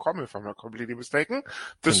nextcloud.com, if I'm not completely mistaken.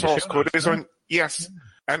 The source code is on, yes.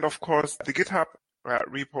 And of course, the GitHub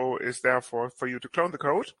repo is there for you to clone the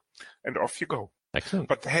code, and off you go. Excellent.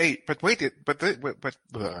 But hey, wait,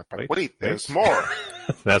 there's more.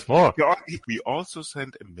 There's more. We also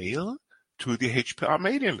sent a mail to the HPR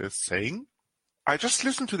mailing list saying, I just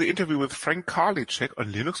listened to the interview with Frank Karliczek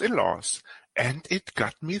on Linux Inlaws, and it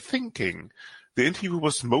got me thinking. The interview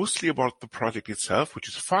was mostly about the project itself, which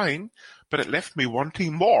is fine, but it left me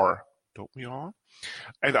wanting more. Don't we all?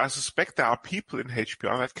 And I suspect there are people in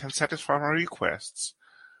HPR that can satisfy my requests.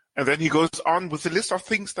 And then he goes on with a list of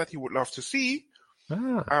things that he would love to see.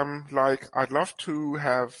 Like, I'd love to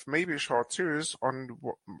have maybe a short series on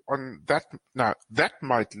that. Now, that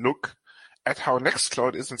might look at how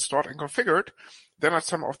Nextcloud is installed and configured, then at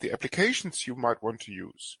some of the applications you might want to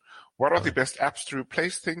use. What are the best apps to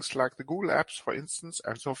replace things like the Google apps, for instance,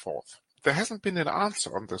 and so forth? There hasn't been an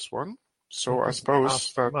answer on this one, so I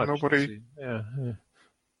suppose that nobody...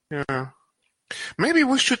 Yeah. Maybe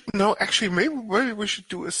we should maybe we should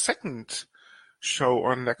do a second show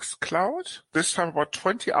on Nextcloud, this time about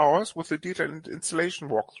 20 hours with a detailed installation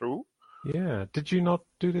walkthrough. Yeah. Did you not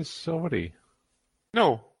do this already?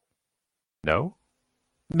 No. No?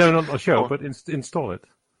 No, not a show, but install it.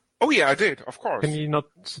 Oh, yeah, I did, of course. Can you not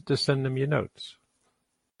just send them your notes?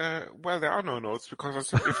 Well, there are no notes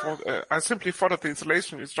because I simply followed the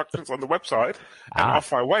installation instructions on the website and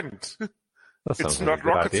off I went. It's not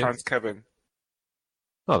rocket science, Kevin.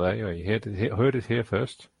 Oh, there you are. You heard it here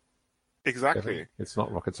first. Exactly. Kevin, it's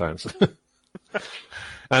not rocket science.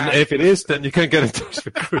 And if it is, then you can get in touch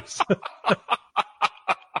with Chris.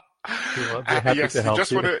 Yes,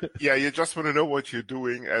 you just want to know what you're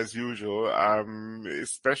doing as usual,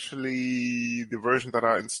 especially the version that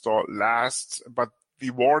I installed last, but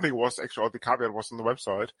the warning was actually, or the caveat was on the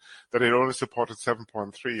website, that it only supported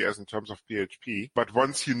 7.3 as in terms of PHP. But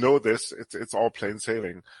once you know this, it's all plain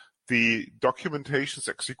sailing. The documentation is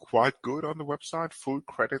actually quite good on the website. Full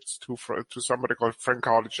credits to somebody called Frank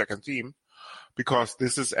Karliczek and team, because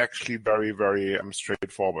this is actually very, very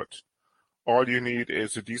straightforward. All you need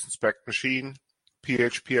is a decent spec machine,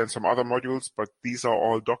 PHP and some other modules, but these are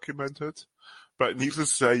all documented. But needless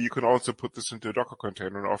to say, you can also put this into a Docker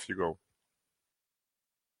container and off you go.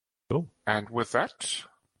 Cool. And with that,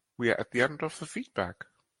 we are at the end of the feedback.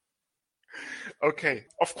 Okay,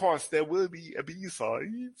 of course, there will be a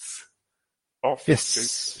B-sides of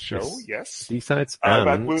this show, yes. B-sides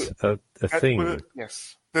and a thing.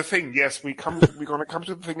 Yes, the thing, yes. We're going to come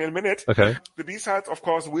to the thing in a minute. Okay. The B-sides, of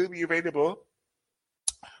course, will be available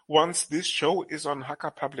once this show is on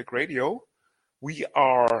Hacker Public Radio. We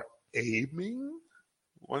are aiming,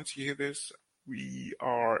 once you hear this, we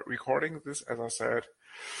are recording this, as I said,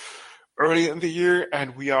 early in the year,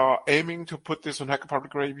 and we are aiming to put this on Hacker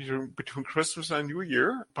Public Radio between Christmas and New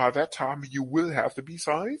Year. By that time, you will have the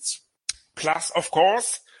B-sides. Plus, of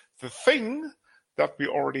course, the thing that we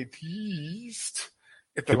already teased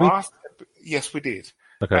at the last... Yes, we did.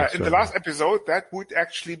 Okay, in the last episode, that would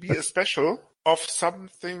actually be a special of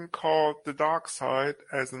something called the Dark Side,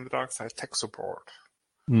 as in the Dark Side tech support.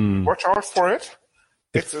 Watch out for it.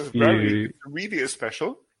 It's really a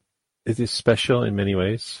special. It is special in many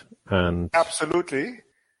ways, and absolutely,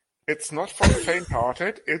 it's not for the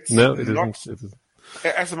faint-hearted. It isn't.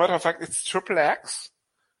 As a matter of fact, it's XXX.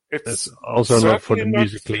 It's also not for the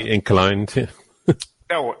musically inclined.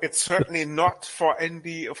 No, it's certainly not for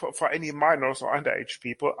any minors or underage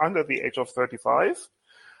people under the age of 35.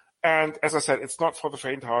 And as I said, it's not for the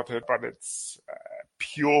faint-hearted, but it's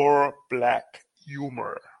pure black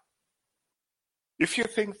humor. If you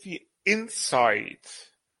think the inside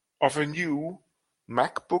of a new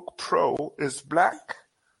MacBook Pro is black,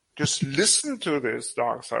 just listen to this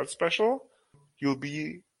Dark Side special. You'll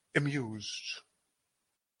be amused,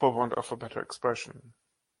 for want of a better expression.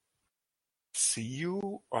 See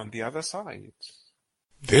you on the other side.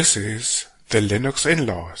 This is the Linux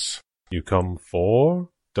Inlaws. You come for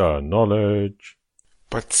the knowledge,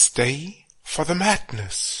 but stay for the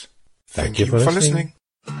madness. Thank you for listening.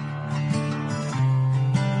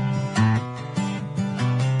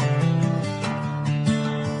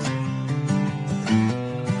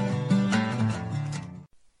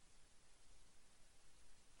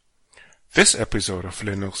 This episode of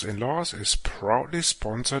Linux Inlaws is proudly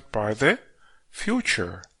sponsored by the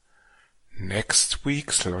future. Next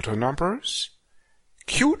week's lotto numbers,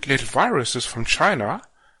 cute little viruses from China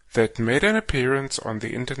that made an appearance on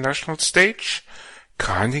the international stage,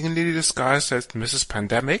 cunningly disguised as Mrs.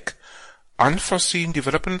 Pandemic, unforeseen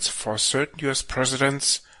developments for certain US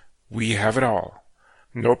presidents, we have it all.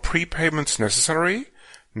 No prepayments necessary,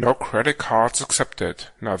 no credit cards accepted,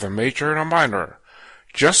 neither major nor minor.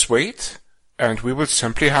 Just wait, and we will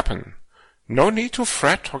simply happen. No need to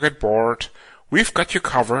fret or get bored. We've got you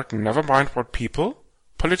covered, never mind what people,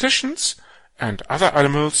 politicians, and other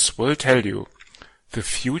animals will tell you. The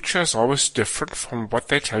future is always different from what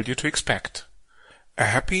they tell you to expect. A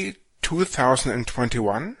happy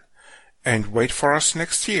 2021, and wait for us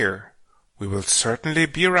next year. We will certainly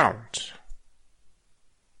be around.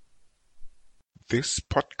 This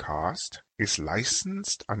podcast is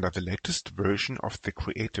licensed under the latest version of the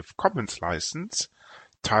Creative Commons license,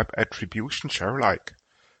 type Attribution Share Alike.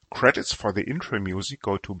 Credits for the intro music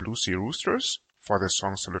go to Blue Sea Roosters for the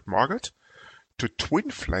song Solid Market, to Twin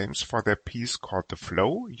Flames for their piece called The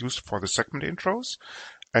Flow, used for the segment intros,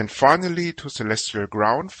 and finally to Celestial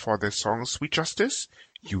Ground for their song Sweet Justice,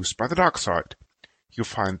 used by the Dark Side. You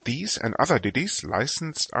find these and other ditties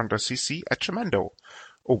licensed under CC at Jamendo,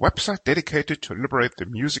 a website dedicated to liberate the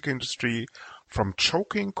music industry from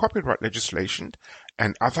choking copyright legislation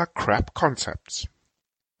and other crap concepts.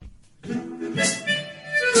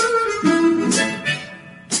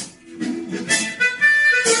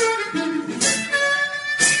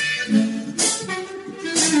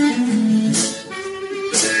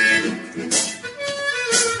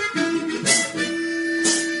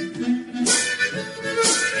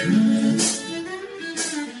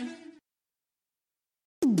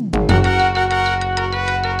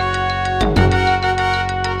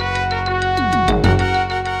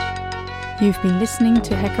 You've been listening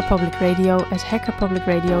to Hacker Public Radio at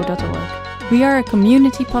hackerpublicradio.org. We are a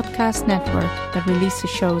community podcast network that releases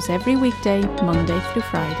shows every weekday, Monday through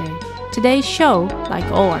Friday. Today's show, like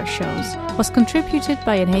all our shows, was contributed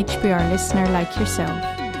by an HPR listener like yourself.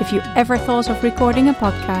 If you ever thought of recording a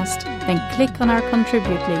podcast, then click on our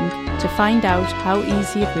contribute link to find out how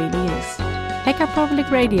easy it really is. Hacker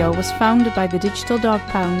Public Radio was founded by the Digital Dog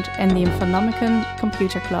Pound and the Infonomicon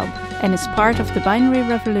Computer Club and is part of the binary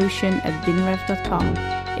revolution at binrev.com.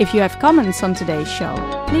 If you have comments on today's show,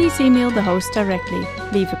 please email the host directly,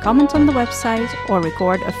 leave a comment on the website, or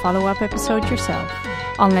record a follow-up episode yourself.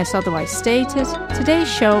 Unless otherwise stated, today's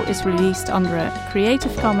show is released under a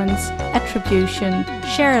Creative Commons Attribution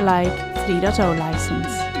Share Alike 3.0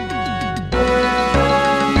 license.